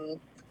fucking,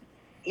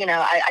 you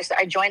know,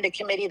 I joined a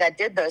committee that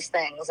did those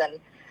things. And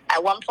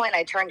at one point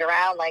I turned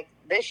around like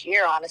this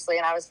year, honestly,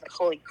 and I was like,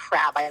 holy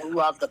crap, I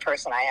love the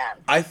person I am.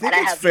 I think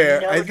it's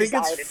fair. I think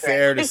it's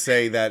fair to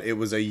say that it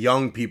was a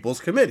young people's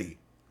committee.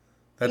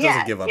 That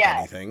doesn't give up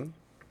anything.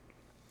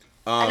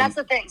 And that's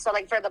the thing. So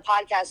like for the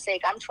podcast's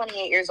sake, I'm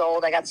 28 years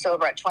old. I got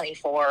sober at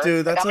 24.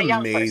 Dude, that's like,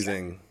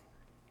 amazing.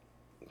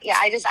 Yeah,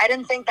 I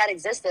didn't think that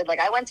existed. Like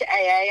I went to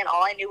AA and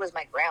all I knew was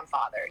my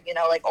grandfather, you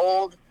know, like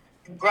old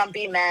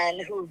grumpy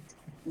men who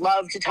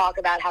love to talk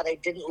about how they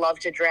didn't love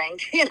to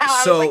drink. You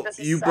know, so I was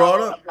like,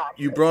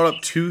 you brought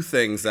up two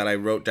things that I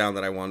wrote down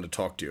that I wanted to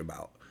talk to you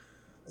about.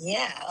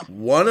 Yeah.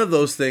 One of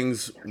those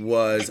things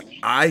was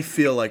I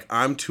feel like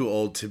I'm too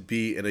old to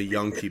be in a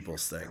young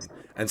people's thing.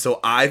 And so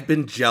I've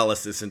been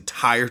jealous this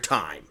entire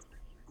time.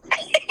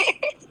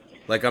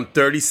 Like I'm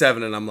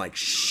 37 and I'm like,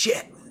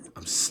 shit,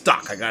 I'm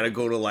stuck. I got to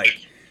go to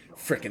like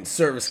freaking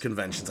service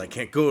conventions. I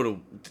can't go to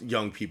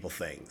young people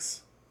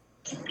things.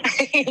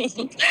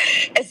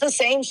 It's the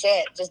same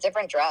shit, just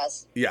different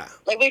dress. Yeah.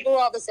 Like we do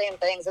all the same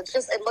things. It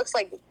looks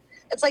like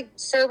it's like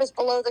service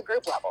below the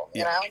group level,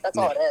 you know? That's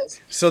all it is.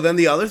 So then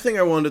the other thing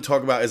I wanted to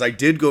talk about is I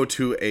did go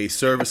to a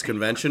service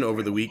convention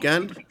over the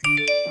weekend.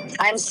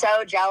 I'm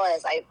so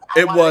jealous.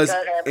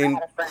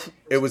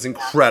 It was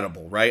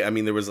incredible, right? I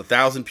mean, there was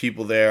 1,000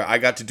 people there. I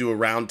got to do a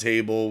round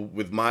table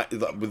with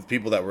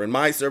people that were in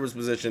my service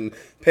position,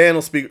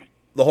 panel speaker,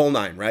 the whole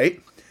nine,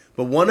 right?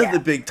 But one of the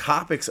big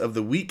topics of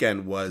the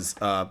weekend was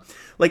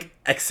like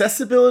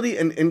accessibility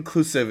and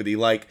inclusivity.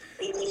 Like,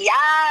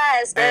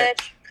 yes,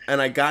 bitch.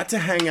 And I got to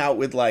hang out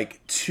with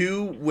like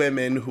two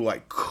women who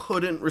I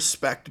couldn't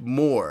respect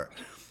more.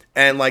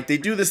 And like they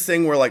do this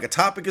thing where like a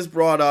topic is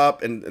brought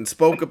up and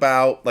spoke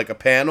about, like a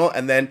panel,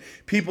 and then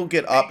people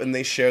get up and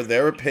they share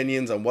their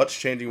opinions on what's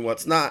changing and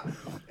what's not.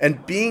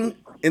 And being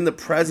in the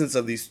presence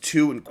of these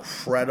two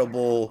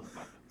incredible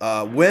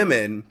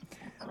women,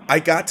 I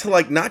got to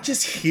like not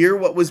just hear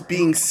what was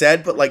being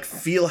said, but like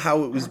feel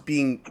how it was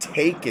being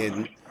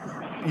taken,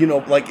 you know,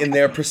 like in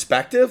their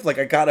perspective. Like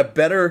I got a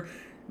better,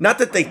 not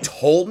that they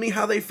told me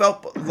how they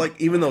felt, but like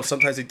even though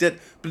sometimes they did,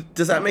 but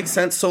does that make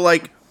sense? So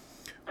like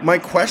my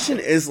question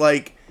is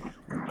like,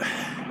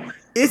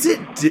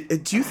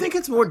 do you think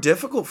it's more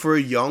difficult for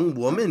a young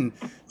woman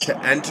to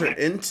enter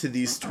into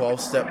these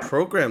 12-step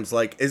programs?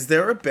 Like, is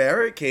there a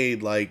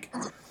barricade? Like,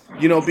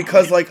 you know,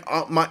 because like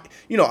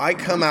I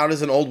come out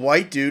as an old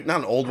white dude, not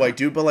an old white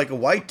dude, but like a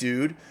white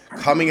dude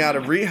coming out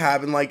of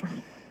rehab, and like,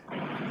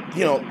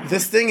 you know,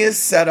 this thing is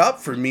set up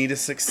for me to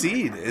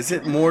succeed. Is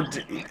it more?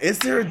 Do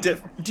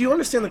you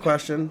understand the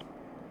question?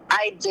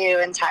 I do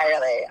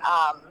entirely.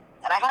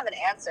 And I have an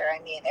answer. I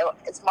mean,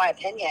 it's my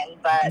opinion,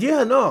 but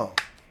yeah, no.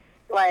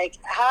 Like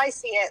how I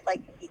see it,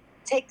 like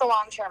take the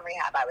long-term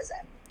rehab I was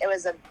in. It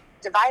was a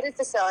divided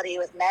facility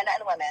with men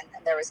and women,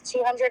 and there was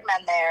 200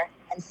 men there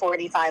and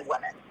 45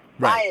 women.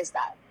 Right. Why is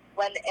that?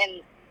 When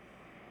in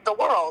the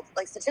world,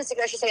 like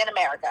statistically, I should say in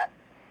America,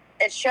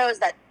 it shows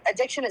that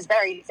addiction is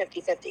very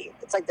 50-50.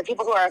 It's like the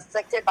people who are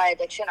afflicted by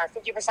addiction are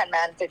 50%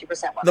 men, 50%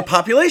 women. The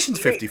population's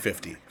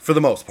 50-50 for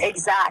the most part.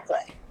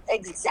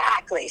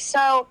 Exactly.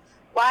 So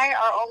why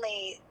are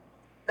only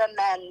the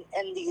men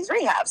in these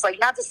rehabs? Like,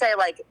 not to say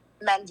like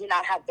men do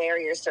not have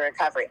barriers to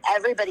recovery.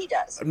 Everybody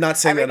does. I'm not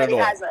saying everybody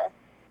that at all.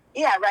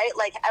 Yeah, right?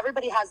 Like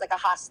everybody has like a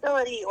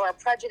hostility or a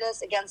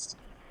prejudice against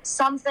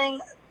something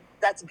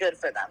that's good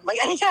for them. Like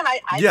anytime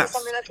I do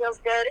something that feels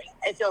good,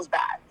 it feels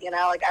bad, you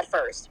know, like at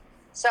first.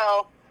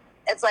 So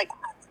it's like,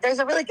 there's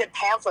a really good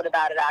pamphlet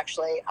about it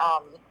actually,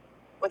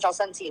 which I'll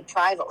send to you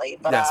privately.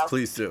 But, yes,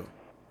 please do.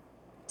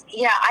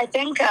 Yeah, I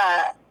think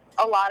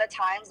a lot of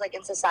times, like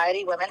in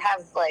society, women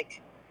have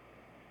like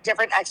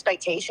different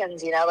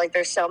expectations, you know, like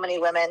there's so many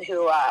women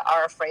who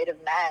are afraid of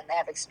men. They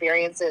have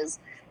experiences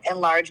in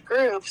large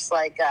groups,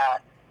 like,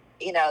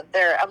 you know,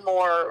 they're a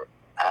more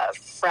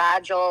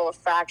fragile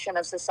fraction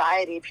of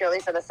society purely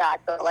for the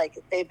fact that like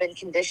they've been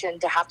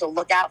conditioned to have to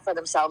look out for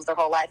themselves their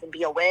whole life and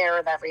be aware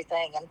of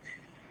everything. And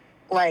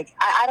like,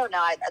 I don't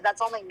know,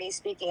 that's only me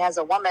speaking as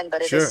a woman,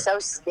 but it is so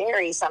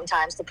scary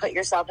sometimes to put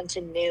yourself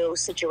into new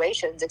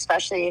situations,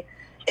 especially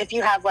if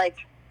you have like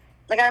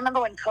I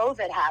remember when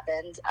COVID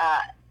happened,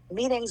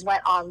 meetings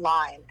went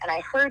online, and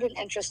I heard an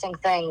interesting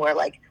thing where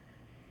like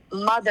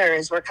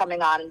mothers were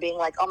coming on and being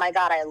like, oh my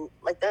God,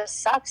 this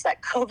sucks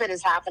that COVID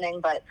is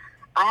happening, but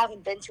I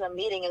haven't been to a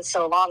meeting in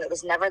so long. It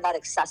was never that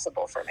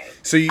accessible for me.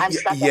 So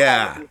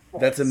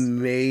that's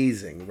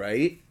amazing,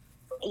 right?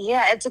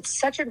 Yeah, it's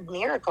such a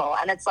miracle.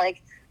 And it's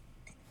like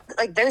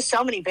there's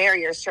so many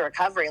barriers to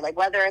recovery, like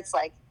whether it's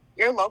like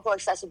your local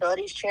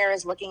accessibility chair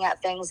is looking at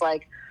things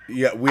like,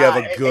 yeah, we have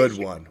a good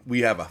one.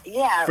 We have a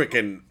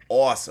freaking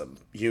awesome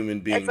human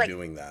being like,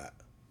 doing that.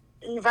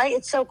 Right?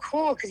 It's so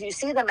cool because you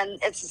see them and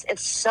it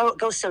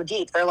goes so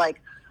deep. They're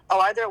like,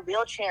 oh, are there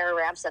wheelchair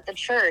ramps at the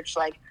church?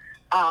 Like,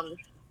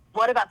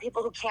 what about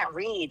people who can't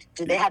read?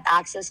 Do they have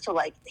access to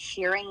like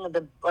hearing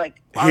the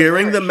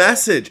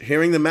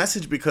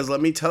message? Because let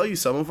me tell you,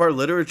 some of our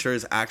literature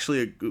is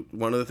actually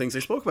one of the things they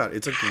spoke about.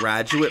 It's a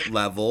graduate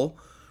level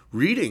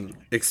reading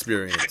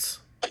experience.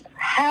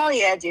 Hell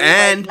yeah, dude!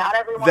 And like, not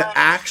everyone the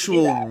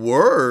actual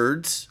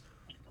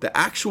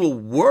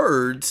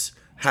words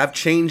have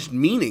changed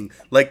meaning.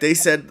 Like they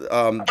said,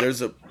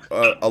 there's a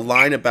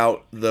line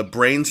about the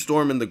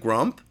brainstorm and the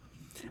grump.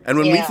 And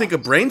when we think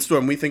of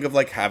brainstorm, we think of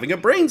like having a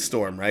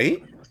brainstorm,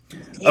 right?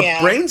 Yeah.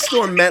 A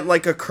brainstorm meant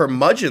like a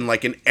curmudgeon,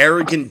 like an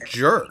arrogant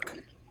jerk.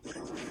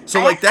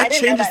 So like that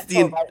changes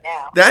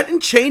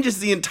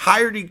the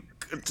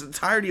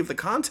entirety of the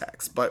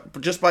context, but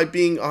just by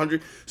being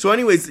 100. So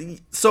anyways,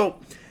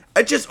 so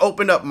it just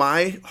opened up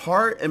my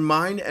heart and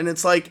mind, and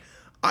it's like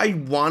I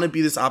want to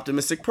be this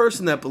optimistic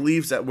person that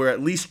believes that we're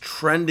at least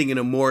trending in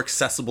a more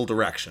accessible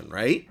direction,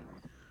 right?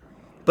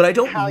 But I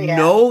don't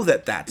know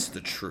that that's the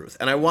truth.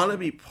 And I want to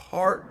be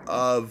part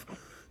of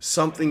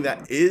something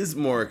that is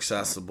more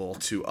accessible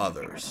to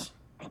others.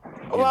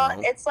 Well,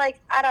 it's like,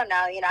 I don't know,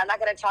 I'm not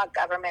going to talk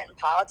government and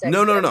politics.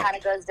 No. It kind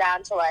of goes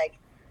down to like,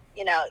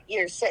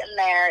 you're sitting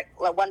there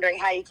wondering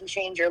how you can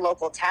change your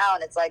local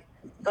town. It's like,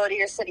 go to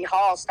your city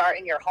hall, start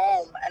in your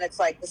home. And it's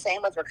like the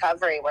same with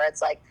recovery, where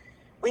it's like,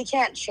 we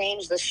can't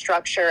change the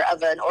structure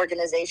of an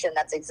organization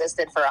that's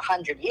existed for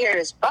 100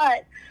 years,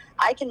 but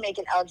I can make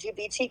an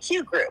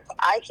LGBTQ group.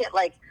 I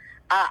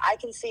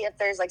can see if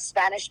there's like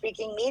Spanish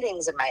speaking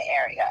meetings in my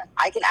area.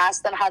 I can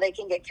ask them how they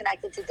can get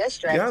connected to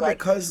districts. Yeah,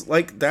 because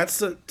like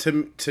that's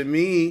to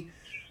me,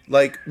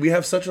 like we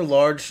have such a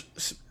large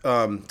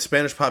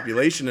Spanish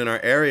population in our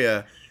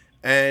area,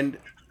 and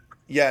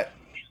yet,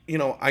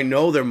 I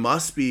know there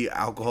must be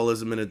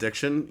alcoholism and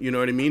addiction. You know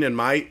what I mean? And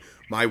my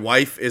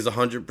wife is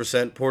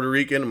 100% Puerto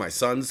Rican, and my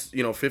son's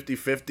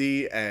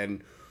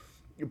 50-50,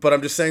 but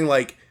I'm just saying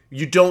like.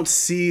 You don't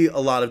see a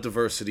lot of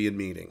diversity in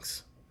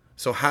meetings.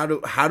 So how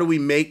do we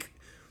make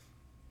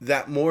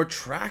that more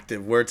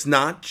attractive where it's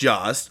not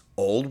just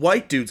old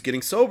white dudes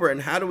getting sober?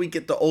 And how do we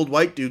get the old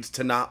white dudes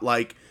to not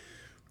like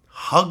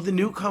hug the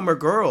newcomer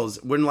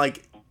girls when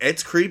like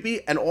it's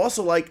creepy? And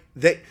also like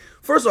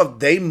first off,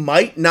 they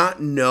might not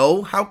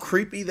know how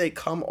creepy they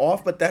come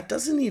off, but that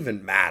doesn't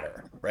even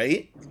matter,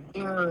 right?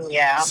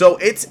 Yeah. So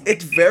it's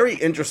very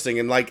interesting.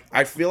 And like,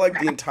 I feel like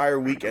the entire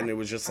weekend, it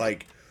was just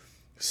like,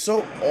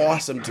 so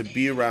awesome to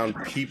be around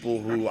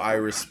people who I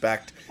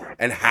respect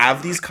and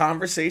have these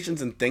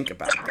conversations and think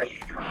about them, Hell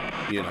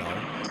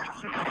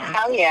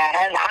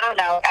yeah. And I don't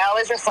know, I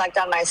always reflect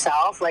on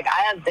myself. Like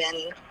I have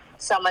been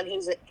someone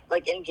who's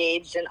like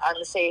engaged in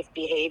unsafe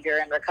behavior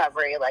and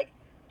recovery, like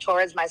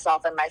towards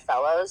myself and my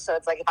fellows. So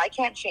it's like, if I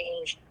can't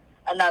change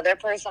another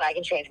person, I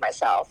can change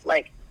myself.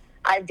 Like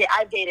I've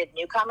dated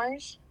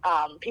newcomers,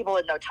 people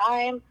with no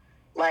time.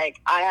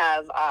 Like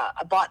I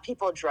bought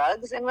people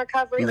drugs in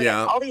recovery, like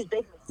all these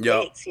big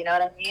mistakes. You know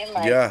what I mean?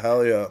 Like, yeah,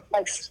 hell yeah.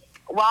 Like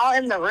while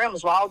in the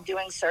rooms, while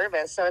doing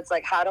service. So it's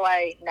like, how do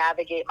I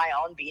navigate my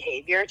own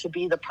behavior to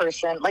be the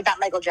person, like that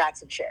Michael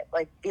Jackson shit,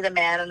 like be the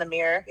man in the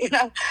mirror.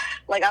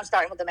 Like I'm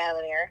starting with the man in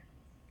the mirror.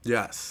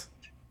 Yes.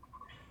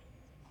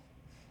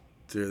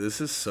 Dude, this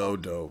is so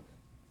dope.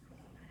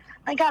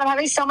 My God, I'm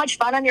having so much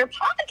fun on your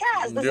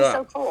podcast. This is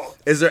so cool.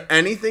 Is there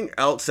anything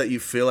else that you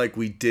feel like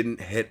we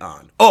didn't hit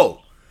on?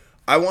 Oh,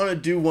 I want to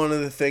do one of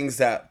the things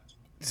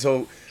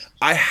so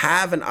I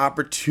have an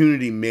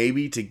opportunity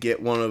maybe to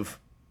get one of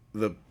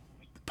the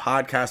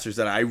podcasters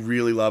that I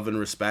really love and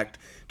respect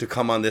to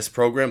come on this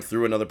program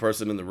through another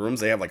person in the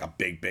rooms. They have like a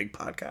big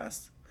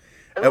podcast.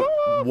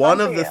 Ooh, one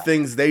of the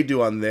things they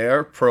do on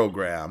their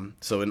program,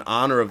 so in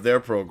honor of their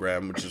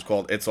program, which is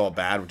called It's All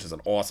Bad, which is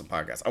an awesome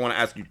podcast, I want to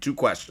ask you 2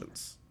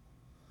 questions.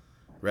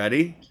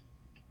 Ready?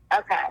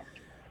 Okay.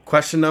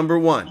 Question number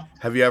 1.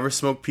 Have you ever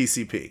smoked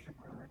PCP?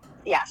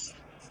 Yes.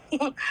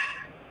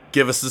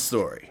 Give us the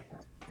story.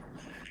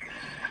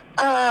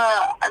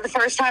 The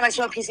first time I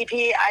smoked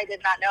PCP, I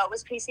did not know it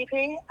was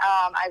PCP.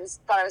 Thought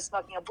I was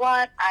smoking a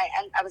blunt.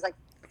 I was like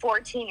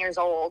 14 years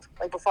old,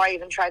 like before I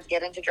even tried to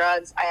get into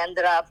drugs. I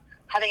ended up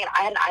I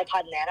had an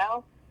iPod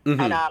Nano,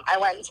 and I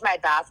went into my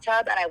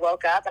bathtub and I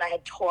woke up and I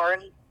had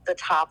torn the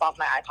top off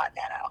my iPod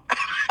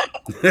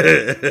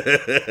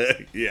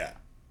Nano. Yeah.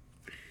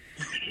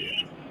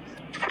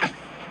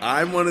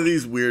 I'm one of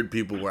these weird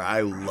people where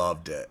I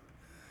loved it.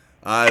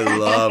 I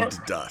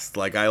loved dust.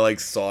 Like, I, like,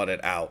 sought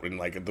it out in,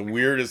 like, the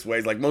weirdest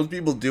ways. Like, most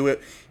people do it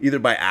either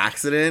by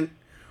accident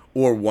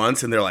or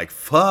once, and they're like,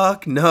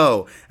 fuck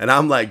no. And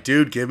I'm like,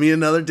 dude, give me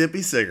another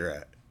dippy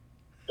cigarette.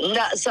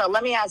 No, so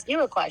let me ask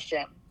you a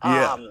question.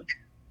 Yeah.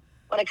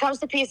 When it comes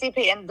to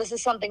PCP, and this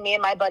is something me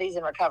and my buddies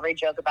in recovery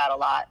joke about a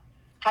lot,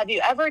 have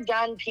you ever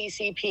done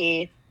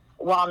PCP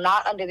while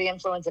not under the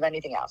influence of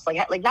anything else?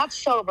 Like not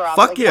sober.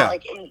 Fuck yeah.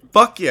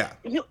 Fuck yeah.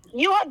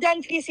 You have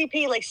done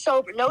PCP like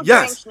sober, no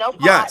drinks, no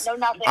pot, no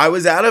nothing. I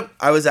was at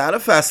a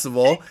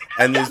festival,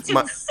 and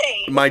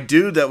my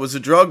dude that was a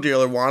drug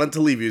dealer wanted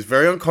to leave. He was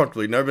very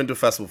uncomfortable. He'd never been to a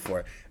festival before,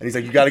 and he's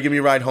like, "You got to give me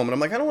a ride home." And I'm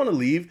like, "I don't want to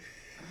leave."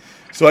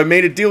 So I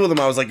made a deal with him.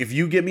 I was like, "If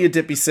you get me a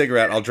dippy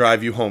cigarette, I'll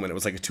drive you home." And it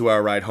was like a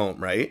 2-hour ride home,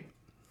 right?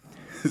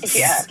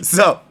 Yeah.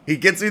 So he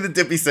gets me the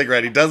dippy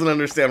cigarette. He doesn't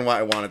understand why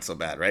I want it so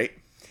bad, right?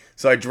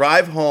 So I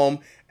drive home,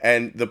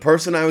 and the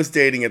person I was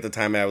dating at the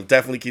time, and I will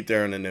definitely keep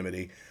their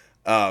anonymity,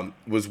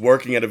 was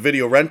working at a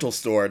video rental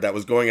store that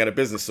was going out of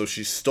business. So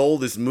she stole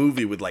this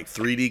movie with like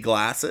 3D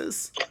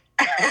glasses.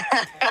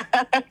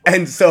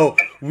 And so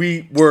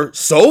we were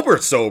sober,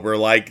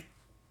 like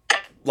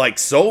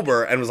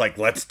sober, and was like,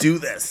 let's do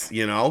this,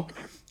 you know?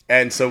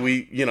 And so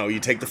we, you know, you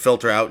take the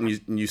filter out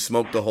and you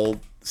smoke the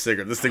whole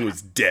cigarette. This thing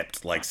was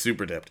dipped, like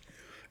super dipped.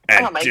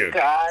 And, oh my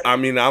God. I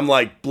mean, I'm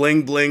like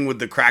bling bling with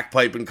the crack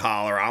pipe and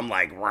collar. I'm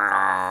like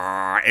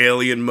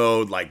alien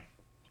mode, like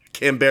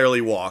can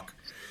barely walk.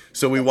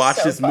 So we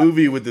watched this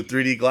movie with the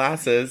 3D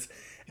glasses,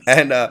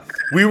 and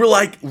we were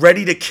like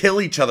ready to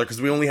kill each other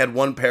because we only had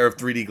one pair of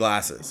 3D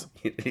glasses.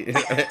 He's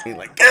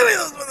like, give me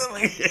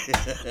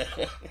those.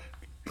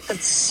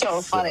 That's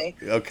so funny.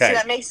 Okay. See,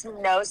 that makes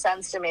no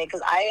sense to me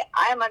because I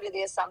am under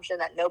the assumption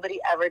that nobody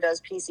ever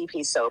does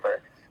PCP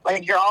sober.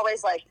 Like, you're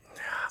always like,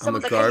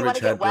 someone's like, hey, you want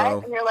to get wet?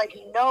 Bro. And you're like,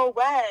 no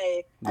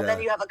way. And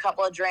then you have a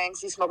couple of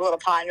drinks, you smoke a little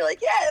pot, and you're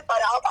like, yeah, but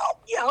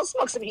I'll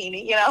smoke some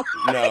Heaney, you know?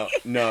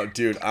 No,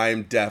 dude,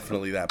 I'm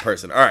definitely that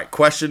person. All right,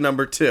 question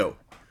number 2.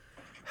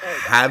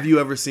 Have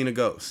you ever seen a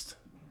ghost?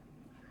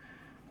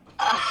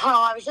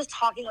 I was just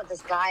talking with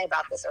this guy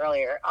about this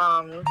earlier.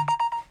 I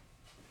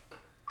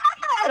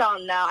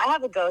don't know. I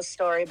have a ghost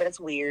story, but it's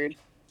weird.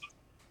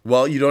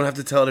 Well, you don't have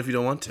to tell it if you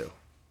don't want to.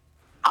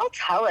 I'll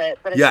tell it,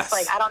 but it's just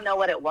like, I don't know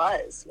what it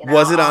was. You know?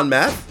 Was it on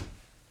meth?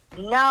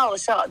 No.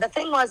 So the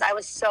thing was, I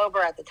was sober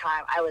at the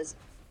time. I was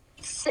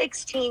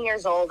 16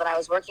 years old, and I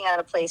was working at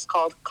a place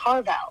called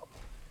Carvel.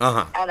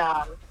 Uh-huh. And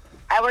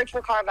I worked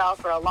for Carvel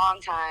for a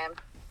long time.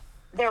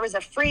 There was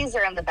a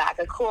freezer in the back,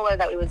 a cooler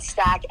that we would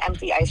stack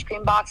empty ice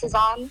cream boxes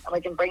on,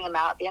 and bring them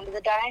out at the end of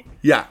the day.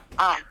 Yeah.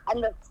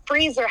 And the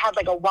freezer had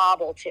like a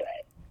wobble to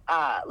it.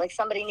 Like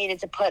somebody needed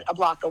to put a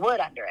block of wood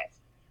under it.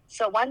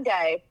 So one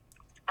day,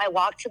 I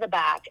walked to the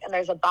back, and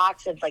there's a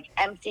box of like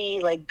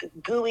empty, like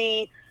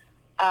gooey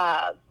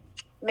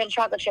mint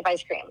chocolate chip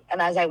ice cream.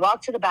 And as I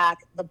walked to the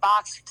back, the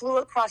box flew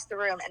across the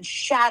room and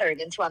shattered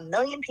into a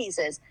million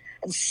pieces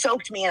and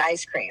soaked me in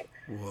ice cream.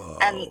 Whoa.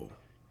 And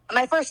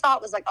my first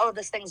thought was like, oh,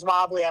 this thing's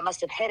wobbly. I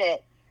must have hit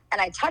it. And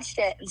I touched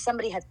it, and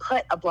somebody had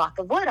put a block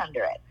of wood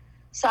under it.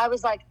 So I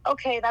was like,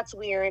 okay, that's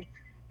weird.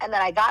 And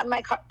then I got in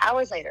my car,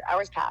 hours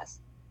passed.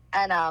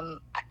 And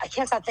I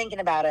can't stop thinking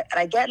about it. And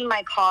I get in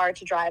my car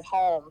to drive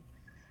home.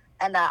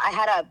 And I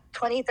had a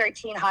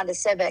 2013 Honda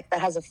Civic that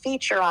has a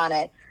feature on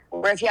it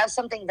where if you have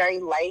something very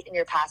light in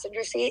your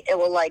passenger seat, it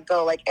will like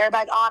go like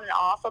airbag on and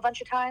off a bunch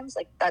of times.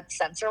 Like that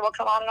sensor will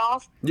come on and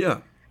off.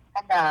 Yeah.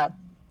 And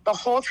the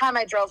whole time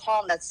I drove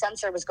home, that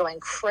sensor was going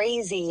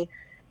crazy,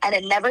 and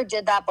it never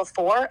did that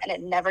before, and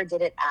it never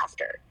did it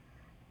after.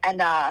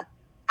 And I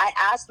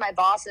asked my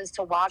bosses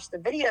to watch the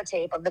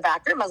videotape of the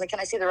back room. I was like,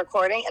 can I see the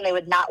recording? And they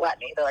would not let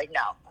me. They're like,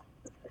 no.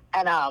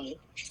 And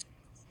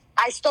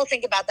I still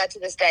think about that to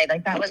this day.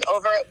 Like, that was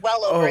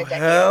well over a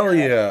decade. Oh, hell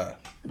yeah.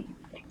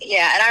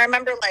 Yeah, and I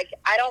remember, like,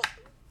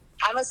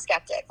 I'm a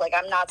skeptic. Like,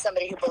 I'm not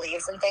somebody who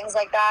believes in things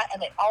like that,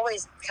 and it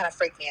always kind of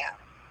freaked me out.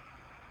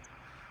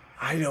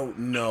 I don't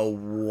know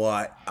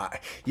what...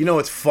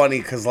 it's funny,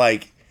 because,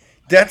 like,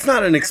 that's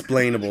not an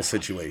explainable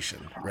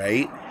situation,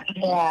 right?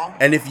 Yeah.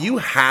 And if you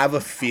have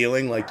a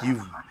feeling like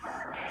you've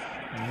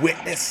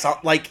witnessed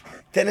something, like,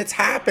 then it's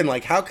happened.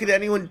 Like, how could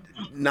anyone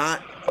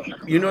not...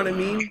 You know what I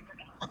mean?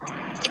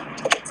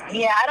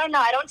 Yeah, I don't know.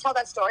 I don't tell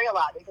that story a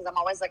lot because I'm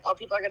always like, oh,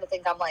 people are going to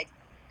think I'm, like,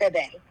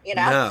 fibbing, you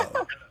know?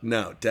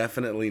 No,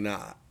 definitely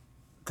not.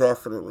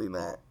 Definitely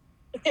not.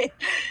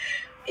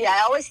 Yeah,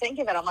 I always think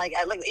of it. I'm like,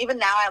 even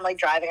now I'm, like,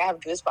 driving. I have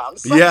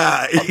goosebumps.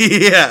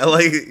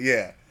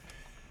 Yeah.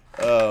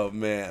 Oh,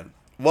 man.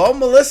 Well,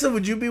 Melissa,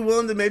 would you be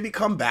willing to maybe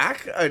come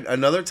back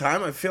another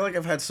time? I feel like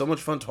I've had so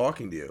much fun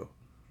talking to you.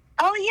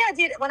 Oh, yeah,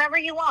 dude, whenever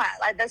you want.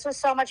 Like, this was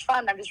so much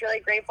fun. I'm just really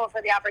grateful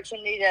for the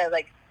opportunity to,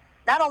 like,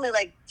 not only,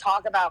 like,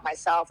 talk about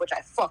myself, which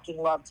I fucking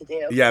love to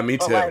do. Yeah, me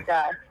too. But,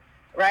 like,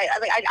 right?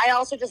 I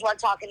also just love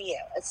talking to you.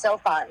 It's so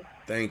fun.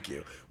 Thank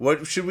you.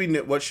 What should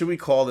we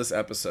call this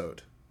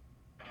episode?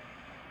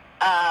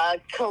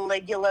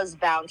 Caligula's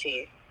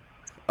Bounty.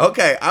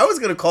 Okay, I was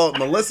gonna call it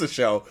Melissa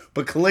Show,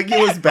 but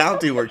Caligula's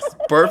Bounty works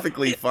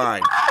perfectly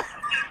fine.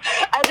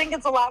 I think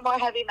it's a lot more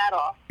heavy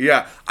metal.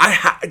 Yeah,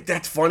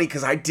 that's funny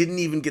because I didn't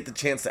even get the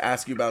chance to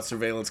ask you about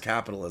surveillance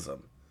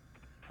capitalism.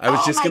 I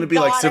was just gonna be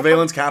like,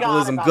 surveillance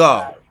capitalism, go.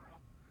 That.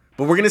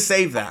 But we're gonna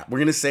save that. We're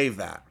gonna save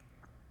that,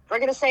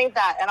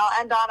 and I'll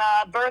end on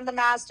burn the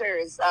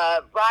masters,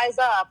 rise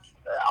up,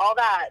 all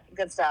that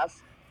good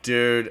stuff.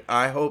 dude.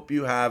 I hope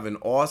you have an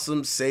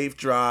awesome, safe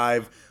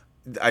drive.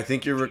 I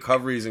think your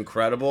recovery is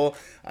incredible.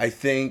 I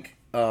think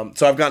so.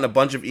 I've gotten a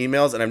bunch of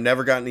emails, and I've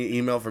never gotten an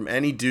email from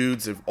any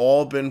dudes. They've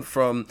all been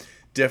from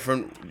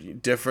different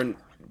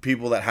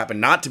people that happen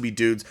not to be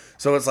dudes.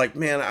 So it's like,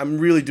 man, I'm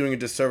really doing a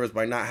disservice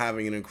by not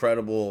having an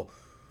incredible,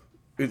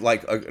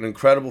 an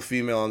incredible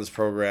female on this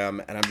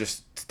program. And I'm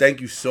just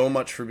thank you so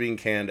much for being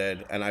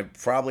candid. And I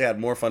probably had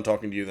more fun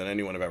talking to you than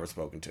anyone I've ever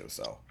spoken to.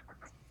 So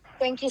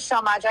thank you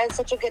so much. I had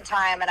such a good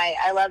time, and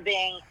I love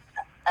being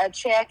a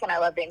chick, and I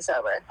love being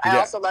sober. I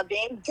also love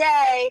being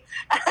gay.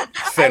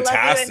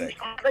 Fantastic.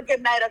 Have a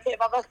good night, okay,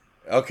 Bubba?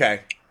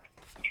 Okay.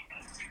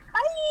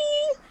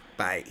 Bye.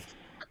 Bye.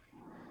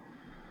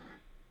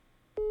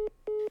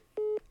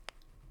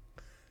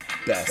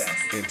 Best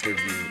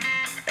interview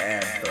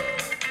ever.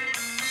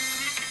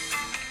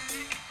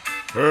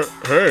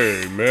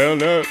 Hey, man,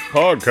 that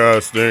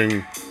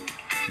podcasting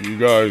you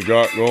guys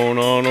got going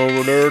on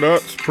over there,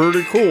 that's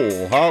pretty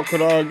cool. How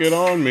could I get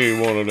on me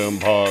one of them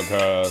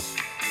podcasts?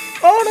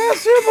 Oh,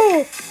 that's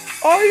simple.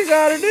 All you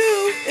gotta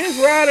do is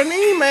write an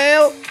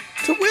email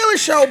to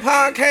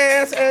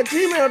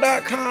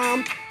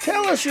willishowpodcast@gmail.com.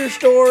 Tell us your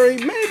story.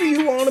 Maybe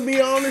you want to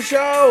be on the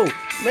show.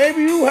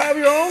 Maybe you have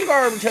your own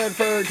garbage head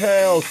fairy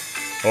tales.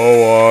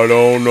 Oh, I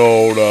don't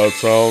know. That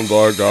sounds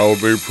like that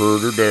would be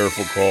pretty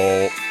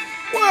difficult.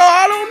 Well,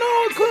 I don't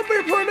know. It could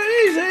be pretty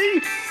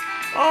easy.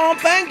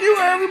 Thank you,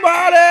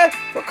 everybody,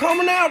 for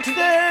coming out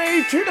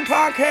today to the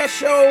podcast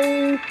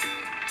show.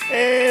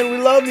 And we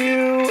love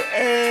you.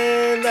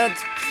 And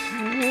that's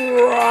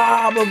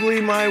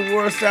probably my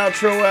worst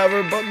outro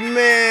ever. But,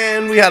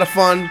 man, we had a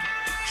fun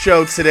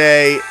show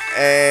today.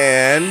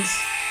 And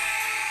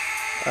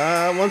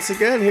once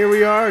again, here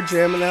we are,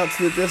 jamming out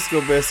to the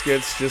Disco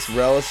Biscuits, just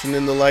relishing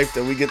in the life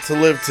that we get to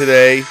live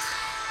today.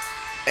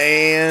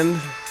 And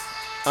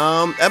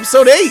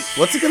episode 8,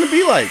 what's it going to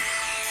be like?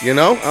 You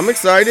know, I'm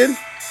excited.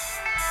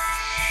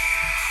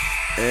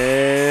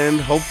 And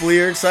hopefully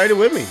you're excited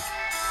with me.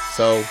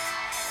 So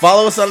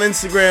follow us on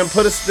Instagram,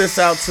 put this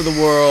out to the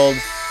world,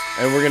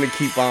 and we're going to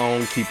keep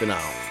on keeping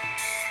on.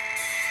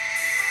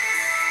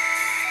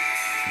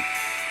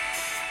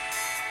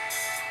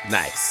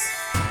 Nice.